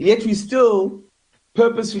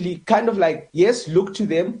purposefully kind of like, yes, look to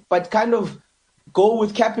them, but kind of go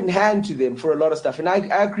with cap in hand to them for a lot of stuff. And I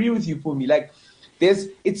agree with you, Pumi. Like,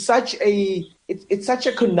 it's such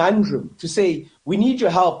a conundrum to say, we need your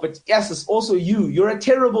help, but yes, it's also you. You're a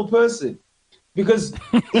terrible person. Because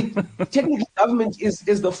technically government is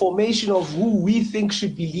the formation of who we think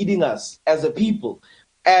should be leading us as a people.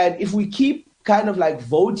 And if we keep kind of like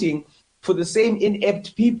voting for the same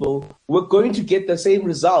inept people, we're going to get the same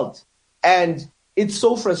result. And it's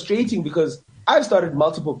so frustrating because I've started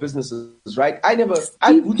multiple businesses, right?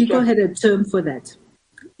 Steve, we go ahead a term for that.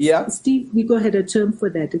 Yeah? Steve, we go ahead a term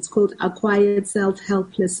for that. It's called acquired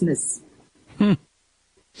self-helplessness.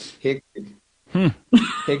 Hectic.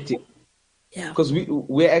 Hectic. Yeah. Because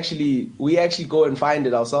we actually go and find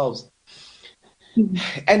it ourselves.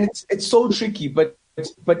 And it's so tricky, but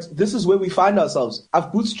this is where we find ourselves.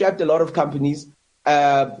 I've bootstrapped a lot of companies, 3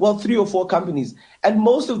 or 4 companies. And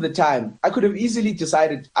most of the time, I could have easily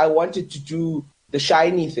decided I wanted to do the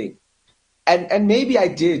shiny thing. And maybe I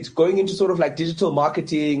did, going into sort of like digital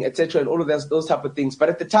marketing, etc., and all of those type of things. But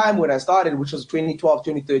at the time when I started, which was 2012,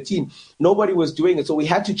 2013, nobody was doing it. So we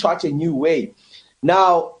had to chart a new way.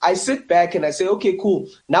 Now, I sit back and I say, okay, cool.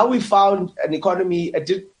 Now we found an economy,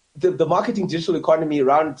 the marketing digital economy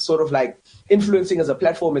around sort of like influencing as a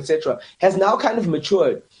platform, etc., has now kind of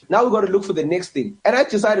matured. Now we've got to look for the next thing. And I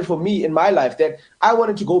decided for me in my life that I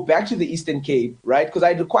wanted to go back to the Eastern Cape, right? Because I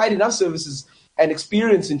acquired enough services and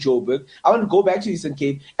experience in Joburg. I want to go back to the Eastern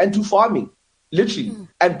Cape and do farming, literally,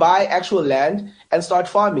 and buy actual land and start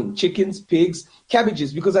farming chickens, pigs,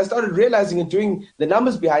 cabbages, because I started realizing and doing the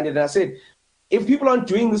numbers behind it. And I said, if people aren't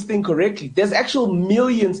doing this thing correctly, there's actual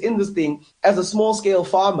millions in this thing as a small scale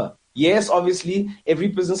farmer. Yes, obviously, every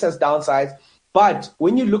business has downsides. But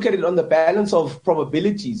when you look at it on the balance of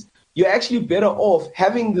probabilities, you're actually better off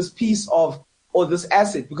having this piece of, or this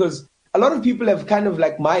asset, because a lot of people have kind of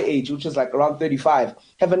like my age, which is like around 35,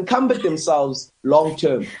 have encumbered themselves long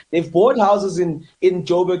term. They've bought houses in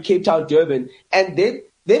Joburg, Cape Town, Durban, and they've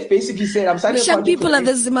basically said, I'm signing Some people are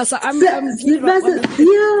the Zimasa.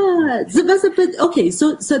 Zimasa, but okay,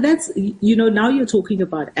 so that's, now you're talking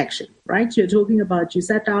about action, right? You're talking about, you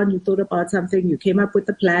sat down, you thought about something, you came up with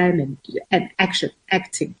a plan and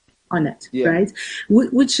acting on it, right?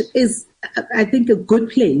 Which is, I think, a good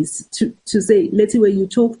place to say, let's see, where you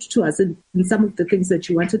talked to us, and some of the things that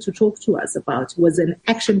you wanted to talk to us about was an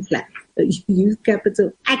action plan, a youth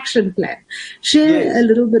capital action plan. Share a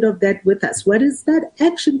little bit of that with us. What is that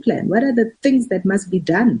action plan? What are the things that must be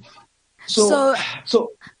done? So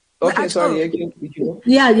okay, sorry.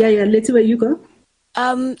 Yeah. Let's see where you go.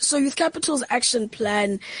 So Youth Capital's action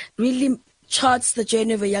plan really charts the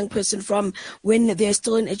journey of a young person from when they're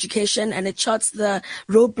still in education, and it charts the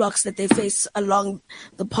roadblocks that they face along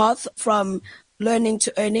the path from learning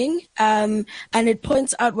to earning, and it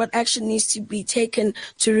points out what action needs to be taken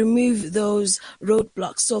to remove those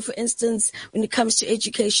roadblocks. So, for instance, when it comes to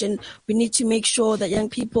education, we need to make sure that young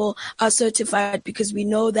people are certified, because we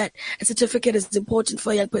know that a certificate is important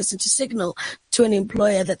for a young person to signal to an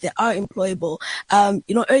employer that they are employable.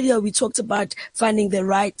 Earlier we talked about finding the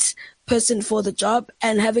right person for the job,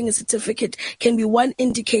 and having a certificate can be one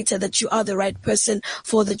indicator that you are the right person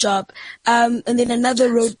for the job. And then another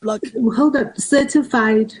roadblock. Hold up,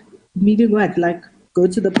 certified meaning what? Like go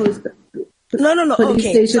to the post? No. Police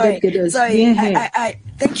Okay, station sorry. Yeah. I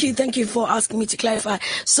thank you for asking me to clarify.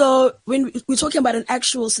 So when we're talking about an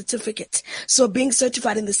actual certificate, so being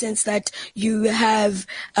certified in the sense that you have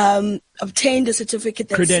obtained a certificate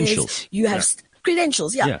that says you have. Yeah.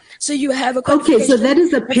 Credentials, yeah. So you have a okay, so that is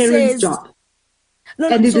the parent's job.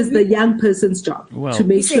 It is the young person's job to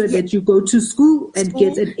make sure that you go to school and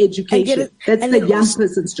get an education. That's the young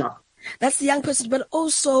person's job. That's the young person, but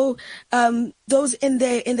also those in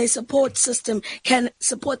their support system can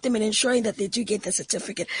support them in ensuring that they do get the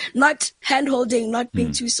certificate. Not hand-holding, not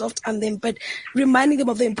being too soft on them, but reminding them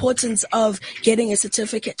of the importance of getting a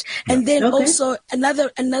certificate. Yeah. And then also another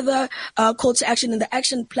call to action in the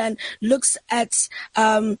action plan looks at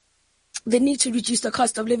the need to reduce the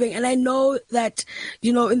cost of living. And I know that,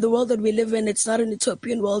 in the world that we live in, it's not an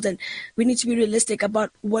utopian world, and we need to be realistic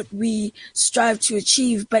about what we strive to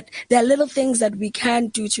achieve. But there are little things that we can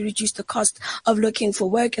do to reduce the cost of looking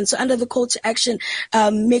for work. And so under the call to action,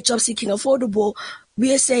 make job seeking affordable,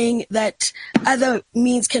 we are saying that other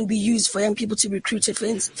means can be used for young people to be recruited. For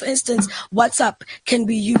instance, WhatsApp can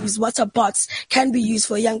be used. WhatsApp bots can be used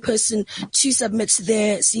for a young person to submit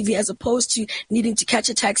their CV, as opposed to needing to catch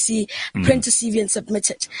a taxi, print a CV and submit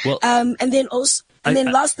it. Well, and then also. And then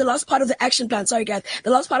the last part of the action plan, sorry guys,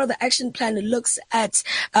 the last part of the action plan looks at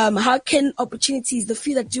how can opportunities, the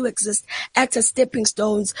few that do exist, act as stepping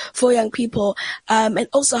stones for young people, and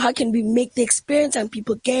also how can we make the experience young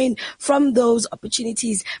people gain from those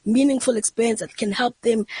opportunities meaningful experience that can help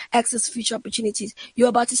them access future opportunities. You're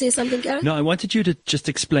about to say something, Gareth? No, I wanted you to just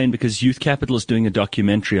explain, because Youth Capital is doing a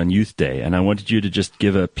documentary on Youth Day, and I wanted you to just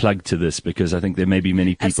give a plug to this, because I think there may be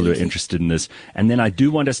many people who are interested in this. And then I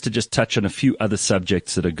do want us to just touch on a few other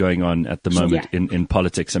subjects that are going on at the moment in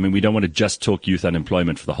politics. I mean, we don't want to just talk youth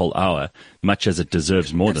unemployment for the whole hour, much as it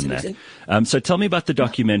deserves more than that. So tell me about the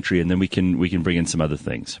documentary, and then we can bring in some other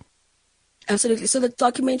things. Absolutely. So the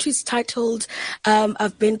documentary is titled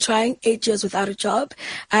I've Been Trying 8 Years Without a Job,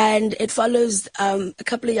 and it follows a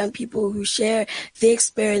couple of young people who share their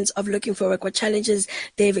experience of looking for work, what challenges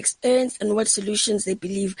they've experienced and what solutions they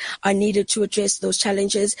believe are needed to address those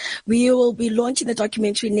challenges. We will be launching the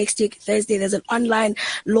documentary next week, Thursday. There's an online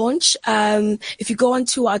launch. If you go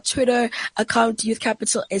onto our Twitter account, Youth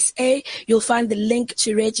Capital SA, you'll find the link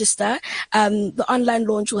to register. The online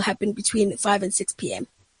launch will happen between 5 and 6 p.m.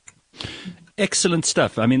 Excellent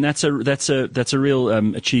stuff. I mean, that's a real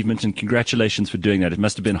achievement, and congratulations for doing that. It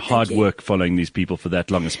must have been hard work following these people for that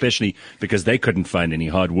long, especially because they couldn't find any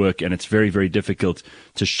hard work, and it's very, very difficult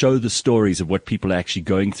to show the stories of what people are actually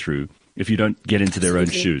going through if you don't get into their own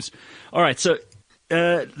shoes. All right, so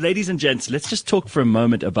ladies and gents, let's just talk for a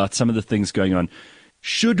moment about some of the things going on.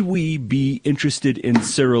 Should we be interested in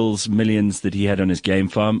Cyril's millions that he had on his game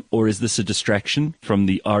farm, or is this a distraction from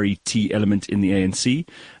the RET element in the ANC?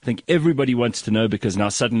 I think everybody wants to know, because now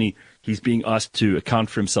suddenly he's being asked to account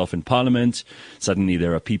for himself in Parliament. Suddenly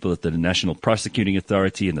there are people at the National Prosecuting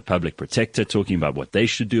Authority and the Public Protector talking about what they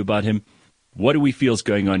should do about him. What do we feel is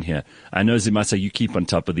going on here? I know, Zimasa, you keep on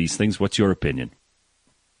top of these things. What's your opinion?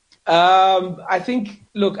 I think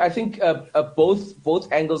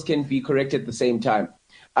both angles can be correct at the same time.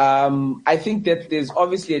 I think that there's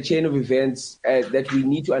obviously a chain of events that we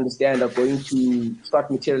need to understand are going to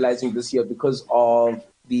start materializing this year because of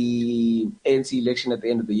the ANC election at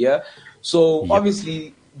the end of the year. So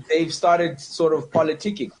obviously they've started sort of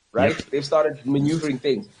politicking, right? They've started maneuvering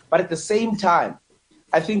things. But at the same time,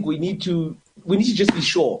 I think we need to just be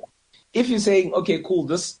sure. If you're saying, okay, cool,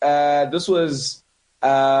 this was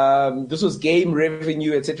game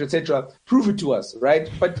revenue, etc., prove it to us, right?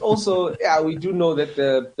 But also, we do know that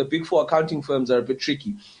the big four accounting firms are a bit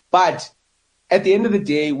tricky. But at the end of the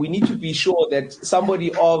day, we need to be sure that somebody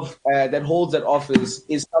that holds that office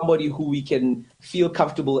is somebody who we can feel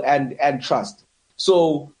comfortable and trust.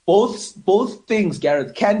 So both things,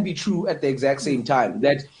 Gareth, can be true at the exact same time.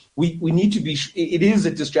 That we need to be. It is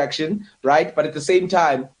a distraction, right? But at the same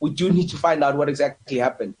time, we do need to find out what exactly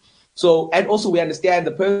happened. So, and also we understand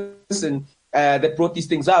the person that brought these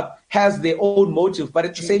things up has their own motive, but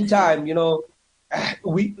at the same time,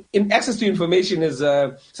 in access to information is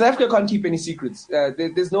South Africa can't keep any secrets.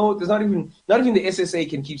 There's not even the SSA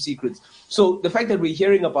can keep secrets. So the fact that we're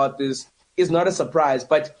hearing about this is not a surprise.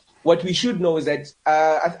 But what we should know is that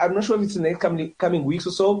I'm not sure if it's in the next coming weeks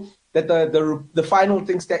or so that the final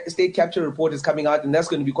state capture report is coming out, and that's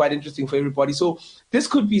going to be quite interesting for everybody. So this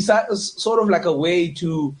could be sort of like a way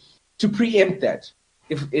to preempt that,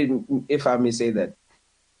 if I may say that.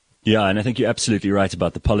 Yeah, and I think you're absolutely right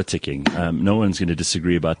about the politicking. No one's going to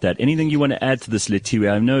disagree about that. Anything you want to add to this, Letiwe?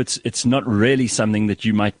 I know it's not really something that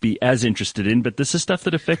you might be as interested in, but this is stuff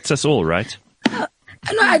that affects us all, right?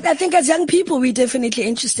 I think as young people, we're definitely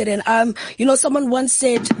interested in. Someone once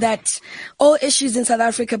said that all issues in South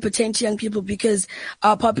Africa pertain to young people because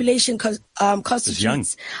our population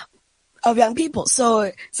constitutes of young people.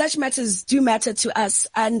 So such matters do matter to us.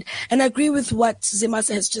 And I agree with what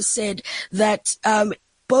Zimasa has just said, that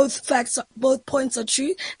both points are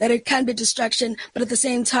true, that it can be distraction, but at the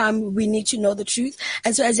same time, we need to know the truth.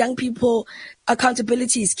 And so as young people,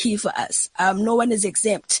 accountability is key for us. No one is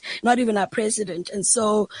exempt, not even our president. And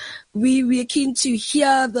so we are keen to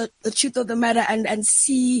hear the truth of the matter and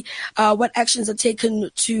see what actions are taken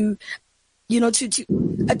to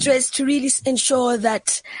address, to really ensure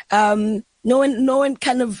that no one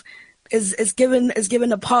kind of is given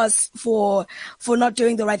a pass for not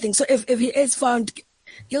doing the right thing. So if he is found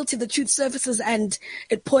guilty, the truth surfaces and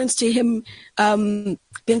it points to him being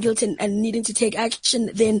guilty and needing to take action,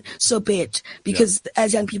 then so be it. Because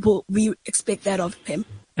as young people, we expect that of him.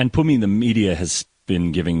 And Pumi, the media has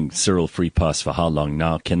been giving Cyril free pass for how long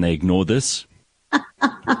now? Can they ignore this?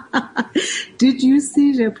 Did you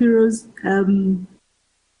see Shapiro's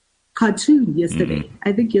cartoon yesterday?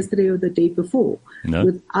 I think yesterday or the day before,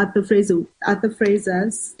 with Arthur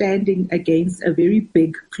Fraser standing against a very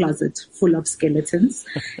big closet full of skeletons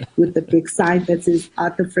with the big sign that says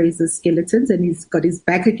Arthur Fraser's skeletons, and he's got his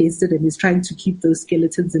back against it and he's trying to keep those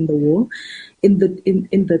skeletons in the wall, in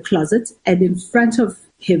the closet, and in front of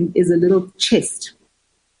him is a little chest.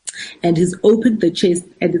 And he's opened the chest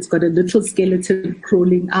and it's got a little skeleton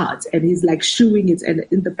crawling out and he's like shooing it. And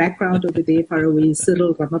in the background over there far away is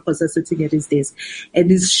Cyril Ramaphosa sitting at his desk.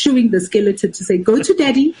 And he's shooing the skeleton to say, go to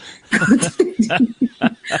daddy. Go to daddy.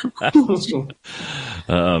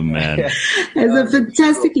 Oh, man. It's a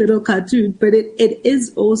fantastic little cartoon, but it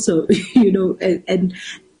is also, and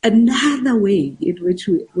another way in which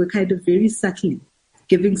we're kind of very subtly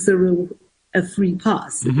giving Cyril a free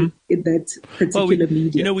pass in that particular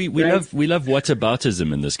media. We love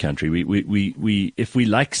whataboutism in this country. We if we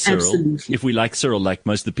like Cyril, like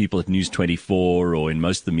most of the people at News 24 or in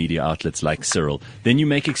most of the media outlets like Cyril, then you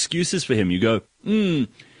make excuses for him. You go,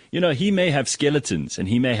 he may have skeletons and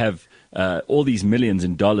he may have all these millions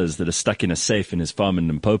in dollars that are stuck in a safe in his farm in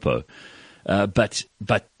Limpopo, but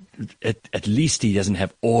at least he doesn't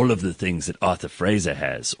have all of the things that Arthur Fraser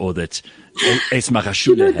has, or that Ace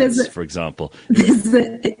Magashule has, for example. There's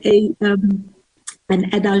an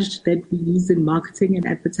adage that we use in marketing and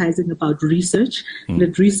advertising about research.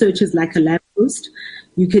 That research is like a lamppost.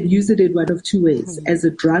 You can use it in one of two ways: as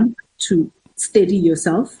a drunk to steady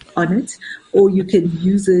yourself on it, or you can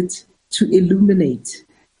use it to illuminate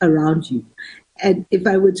around you. And if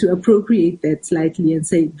I were to appropriate that slightly and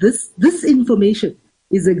say this information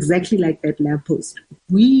is exactly like that lamppost.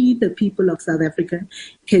 We, the people of South Africa,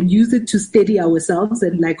 can use it to steady ourselves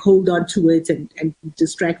and like hold on to it and be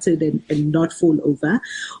distracted and not fall over.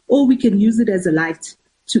 Or we can use it as a light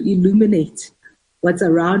to illuminate what's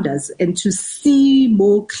around us and to see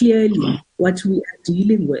more clearly what we are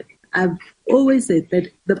dealing with. I've always said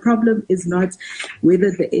that the problem is not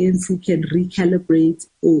whether the ANC can recalibrate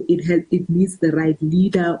or it needs the right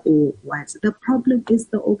leader or what. The problem is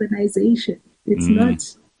the organization. It's not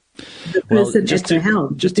the person at the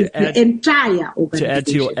helm. The entire organization. To add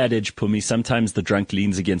to your adage, Pumi, sometimes the drunk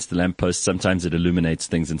leans against the lamppost, sometimes it illuminates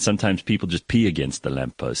things, and sometimes people just pee against the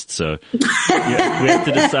lamppost. So we have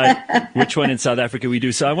to decide which one in South Africa we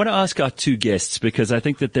do. So I want to ask our two guests, because I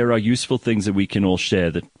think that there are useful things that we can all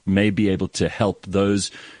share that may be able to help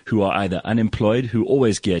those who are either unemployed, who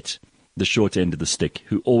always get the short end of the stick,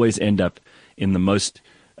 who always end up in the most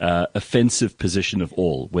offensive position of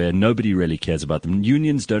all, where nobody really cares about them.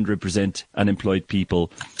 Unions don't represent unemployed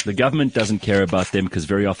people. The government doesn't care about them because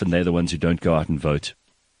very often they're the ones who don't go out and vote.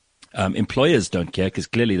 Employers don't care because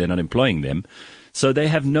clearly they're not employing them. So they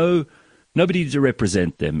have nobody to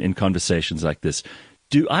represent them in conversations like this.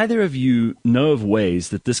 Do either of you know of ways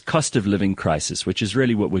that this cost of living crisis, which is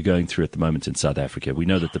really what we're going through at the moment in South Africa, we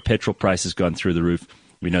know that the petrol price has gone through the roof.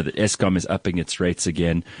 We know that Eskom is upping its rates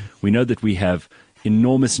again. We know that we have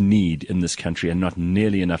enormous need in this country and not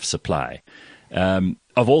nearly enough supply,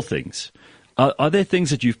 of all things. Are there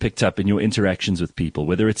things that you've picked up in your interactions with people,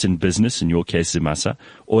 whether it's in business, in your case, Zimasa,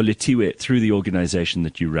 or Letiwe, through the organization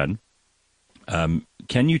that you run?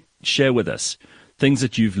 Can you share with us things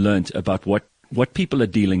that you've learned about what people are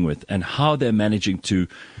dealing with and how they're managing to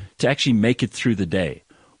actually make it through the day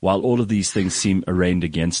while all of these things seem arraigned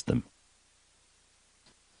against them?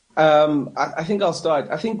 I think I'll start.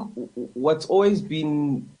 I think what's always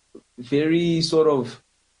been very sort of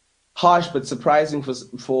harsh but surprising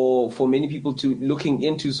for many people to looking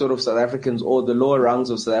into sort of South Africans or the lower rungs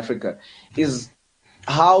of South Africa is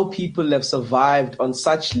how people have survived on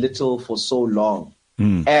such little for so long.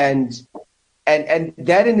 And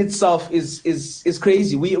that in itself is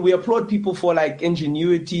crazy. We applaud people for like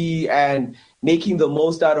ingenuity and making the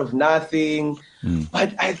most out of nothing.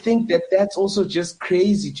 But I think that's also just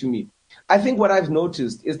crazy to me. I think what I've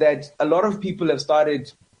noticed is that a lot of people have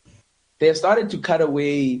started to cut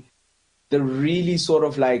away the really sort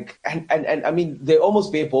of like, and I mean, they're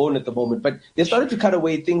almost bare bone at the moment, but they started to cut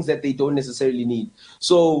away things that they don't necessarily need.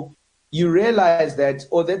 So you realize that,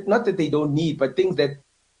 or that not that they don't need, but things that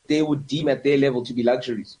they would deem at their level to be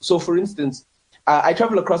luxuries. So for instance, I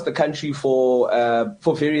travel across the country for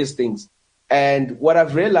various things. And what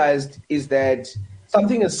I've realized is that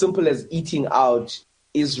something as simple as eating out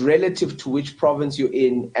is relative to which province you're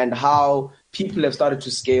in and how people have started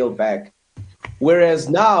to scale back. Whereas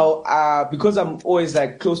now, because I'm always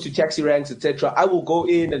like close to taxi ranks, etc., I will go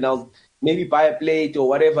in and I'll maybe buy a plate or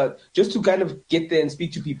whatever just to kind of get there and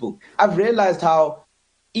speak to people. I've realized how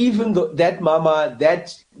even though that mama,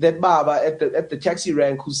 that baba at the taxi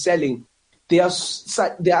rank who's selling, they are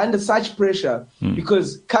under such pressure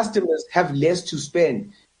because customers have less to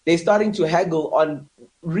spend. They're starting to haggle on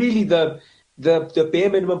really the bare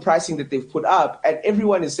minimum pricing that they've put up, and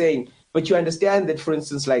everyone is saying, but you understand that, for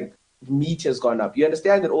instance, like meat has gone up. You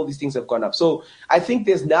understand that all these things have gone up. So I think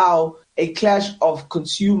there's now a clash of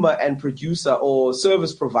consumer and producer or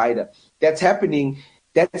service provider that's happening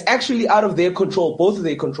that's actually out of their control, both of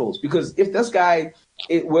their controls. Because if this guy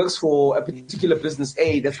works for a particular business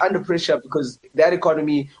A that's under pressure because that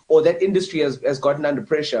economy or that industry has gotten under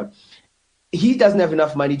pressure, he doesn't have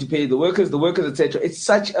enough money to pay the workers, etc. It's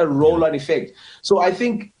such a roll-on effect. So I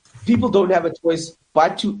think people don't have a choice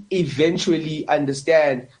but to eventually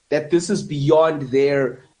understand that this is beyond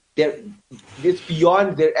it's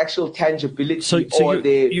beyond their actual tangibility. So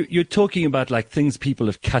you're talking about like things people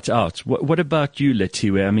have cut out. What about you,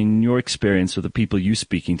 Letiwe? I mean, your experience with the people you're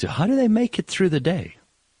speaking to, how do they make it through the day?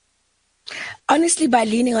 Honestly, by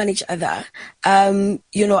leaning on each other.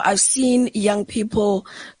 I've seen young people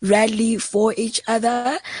rally for each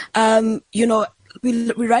other. We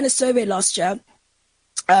ran a survey last year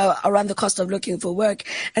around the cost of looking for work,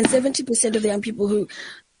 and 70% of the young people who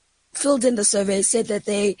filled in the survey said that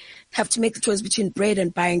they have to make the choice between bread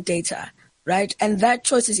and buying data, right? And that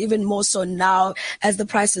choice is even more so now as the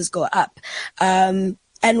prices go up. And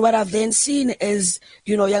what I've then seen is,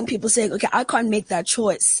 young people saying, okay, I can't make that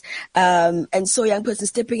choice. And so young person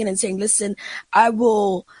stepping in and saying, listen, I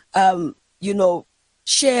will,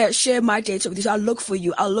 share my data with you. So I'll look for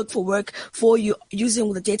you. I'll look for work for you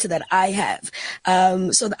using the data that I have.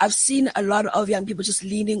 So I've seen a lot of young people just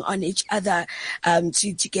leaning on each other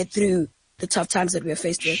to get through the tough times that we're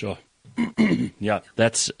faced with. Sure. Yeah,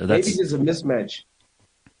 that's. Maybe there's a mismatch.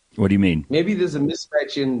 What do you mean? Maybe there's a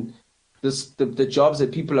mismatch in the jobs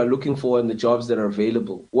that people are looking for and the jobs that are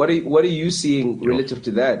available. What are you seeing relative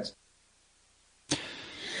to that?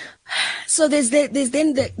 So there's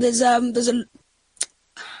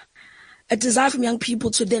a desire from young people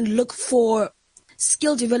to then look for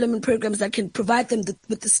skill development programs that can provide them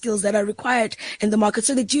with the skills that are required in the market.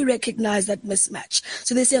 So they do recognize that mismatch.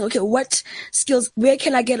 So they're saying, okay, what skills, where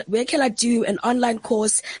can I do an online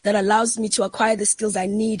course that allows me to acquire the skills I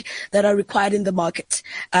need that are required in the market?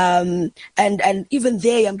 And even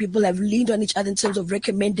there, young people have leaned on each other in terms of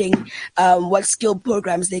recommending what skill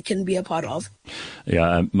programs they can be a part of.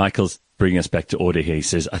 Yeah, Michael's bringing us back to order here. He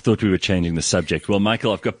says, I thought we were changing the subject. Well,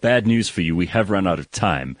 Michael, I've got bad news for you. We have run out of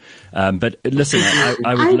time. But listen,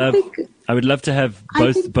 I would love to have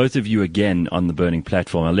both of you again on the Burning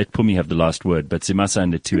platform. I'll let Pumi have the last word. But Zimasa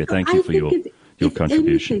and Letiwe, thank you for your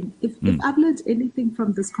contribution. If I've learned anything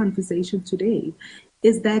from this conversation today,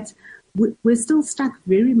 is that we're still stuck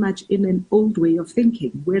very much in an old way of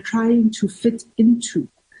thinking. We're trying to fit into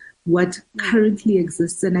what currently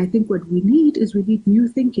exists. And I think what we need new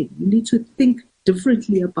thinking. We need to think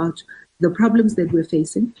differently about the problems that we're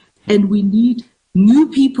facing. And we need new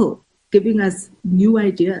people giving us new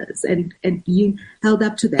ideas and being held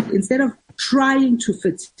up to that. Instead of trying to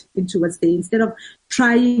fit into what's there, instead of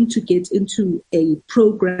trying to get into a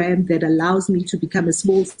program that allows me to become a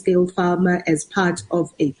small-scale farmer as part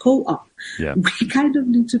of a co-op. Yeah. We kind of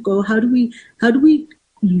need to go, how do we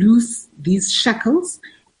loose these shackles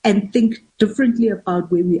and think differently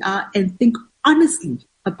about where we are and think honestly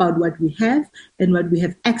about what we have and what we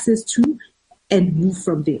have access to and move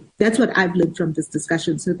from there. That's what I've learned from this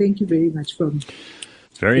discussion. So thank you very much.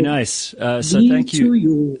 Very nice. So thank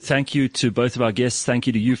you. Thank you to both of our guests. Thank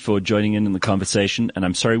you to you for joining in the conversation. And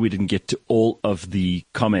I'm sorry we didn't get to all of the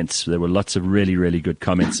comments. There were lots of really, really good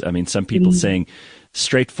comments. I mean, some people saying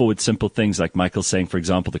straightforward, simple things like Michael saying, for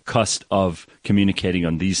example, the cost of communicating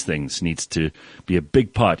on these things needs to be a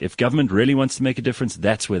big part. If government really wants to make a difference,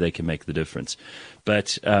 that's where they can make the difference.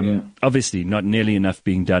 But obviously not nearly enough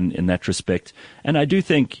being done in that respect. And I do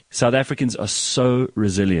think South Africans are so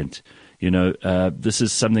resilient. You know, this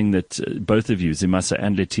is something that both of you, Zimasa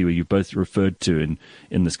and Letiwe, you both referred to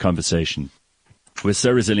in this conversation. We're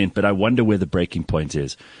so resilient, but I wonder where the breaking point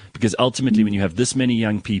is. Because ultimately, when you have this many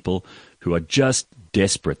young people who are just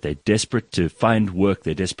desperate, they're desperate to find work,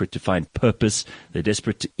 they're desperate to find purpose, they're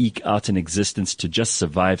desperate to eke out an existence to just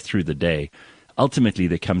survive through the day, ultimately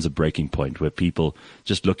there comes a breaking point where people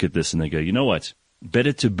just look at this and they go, you know what,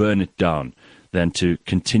 better to burn it down than to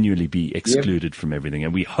continually be excluded from everything.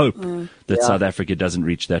 And we hope that South Africa doesn't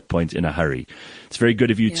reach that point in a hurry. It's very good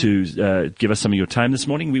of you to give us some of your time this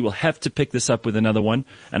morning. We will have to pick this up with another one.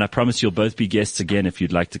 And I promise you'll both be guests again if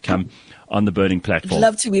you'd like to come on the Burning platform. I'd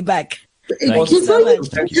love to be back. Thank you so much.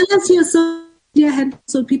 Tell us your social media handle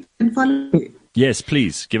so people can follow you. Yes,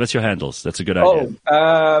 please. Give us your handles. That's a good idea.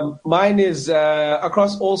 Mine is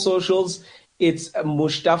across all socials. It's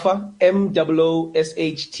Mustafa,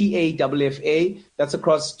 MOOSHTAFFA. That's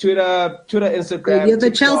across Twitter, Instagram. You're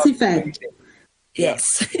the TikTok, Chelsea fan.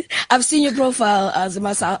 Yes. I've seen your profile,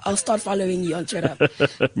 Zimasa. I'll start following you on Twitter.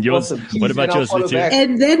 Yours. Awesome. What about yours, Letiwe?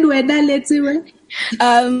 And then when I let you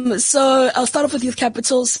So I'll start off with Youth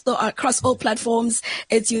Capital. So across all platforms,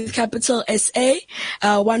 it's Youth Capital SA,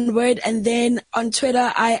 one word. And then on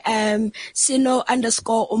Twitter, I am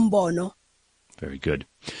Sino_Umbono. Very good.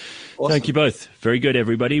 Awesome. Thank you both. Very good,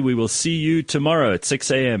 everybody. We will see you tomorrow at 6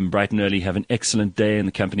 a.m. bright and early. Have an excellent day in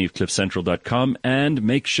the company of cliffcentral.com, and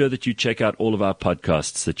make sure that you check out all of our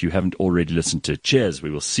podcasts that you haven't already listened to. Cheers. We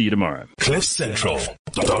will see you tomorrow.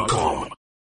 cliffcentral.com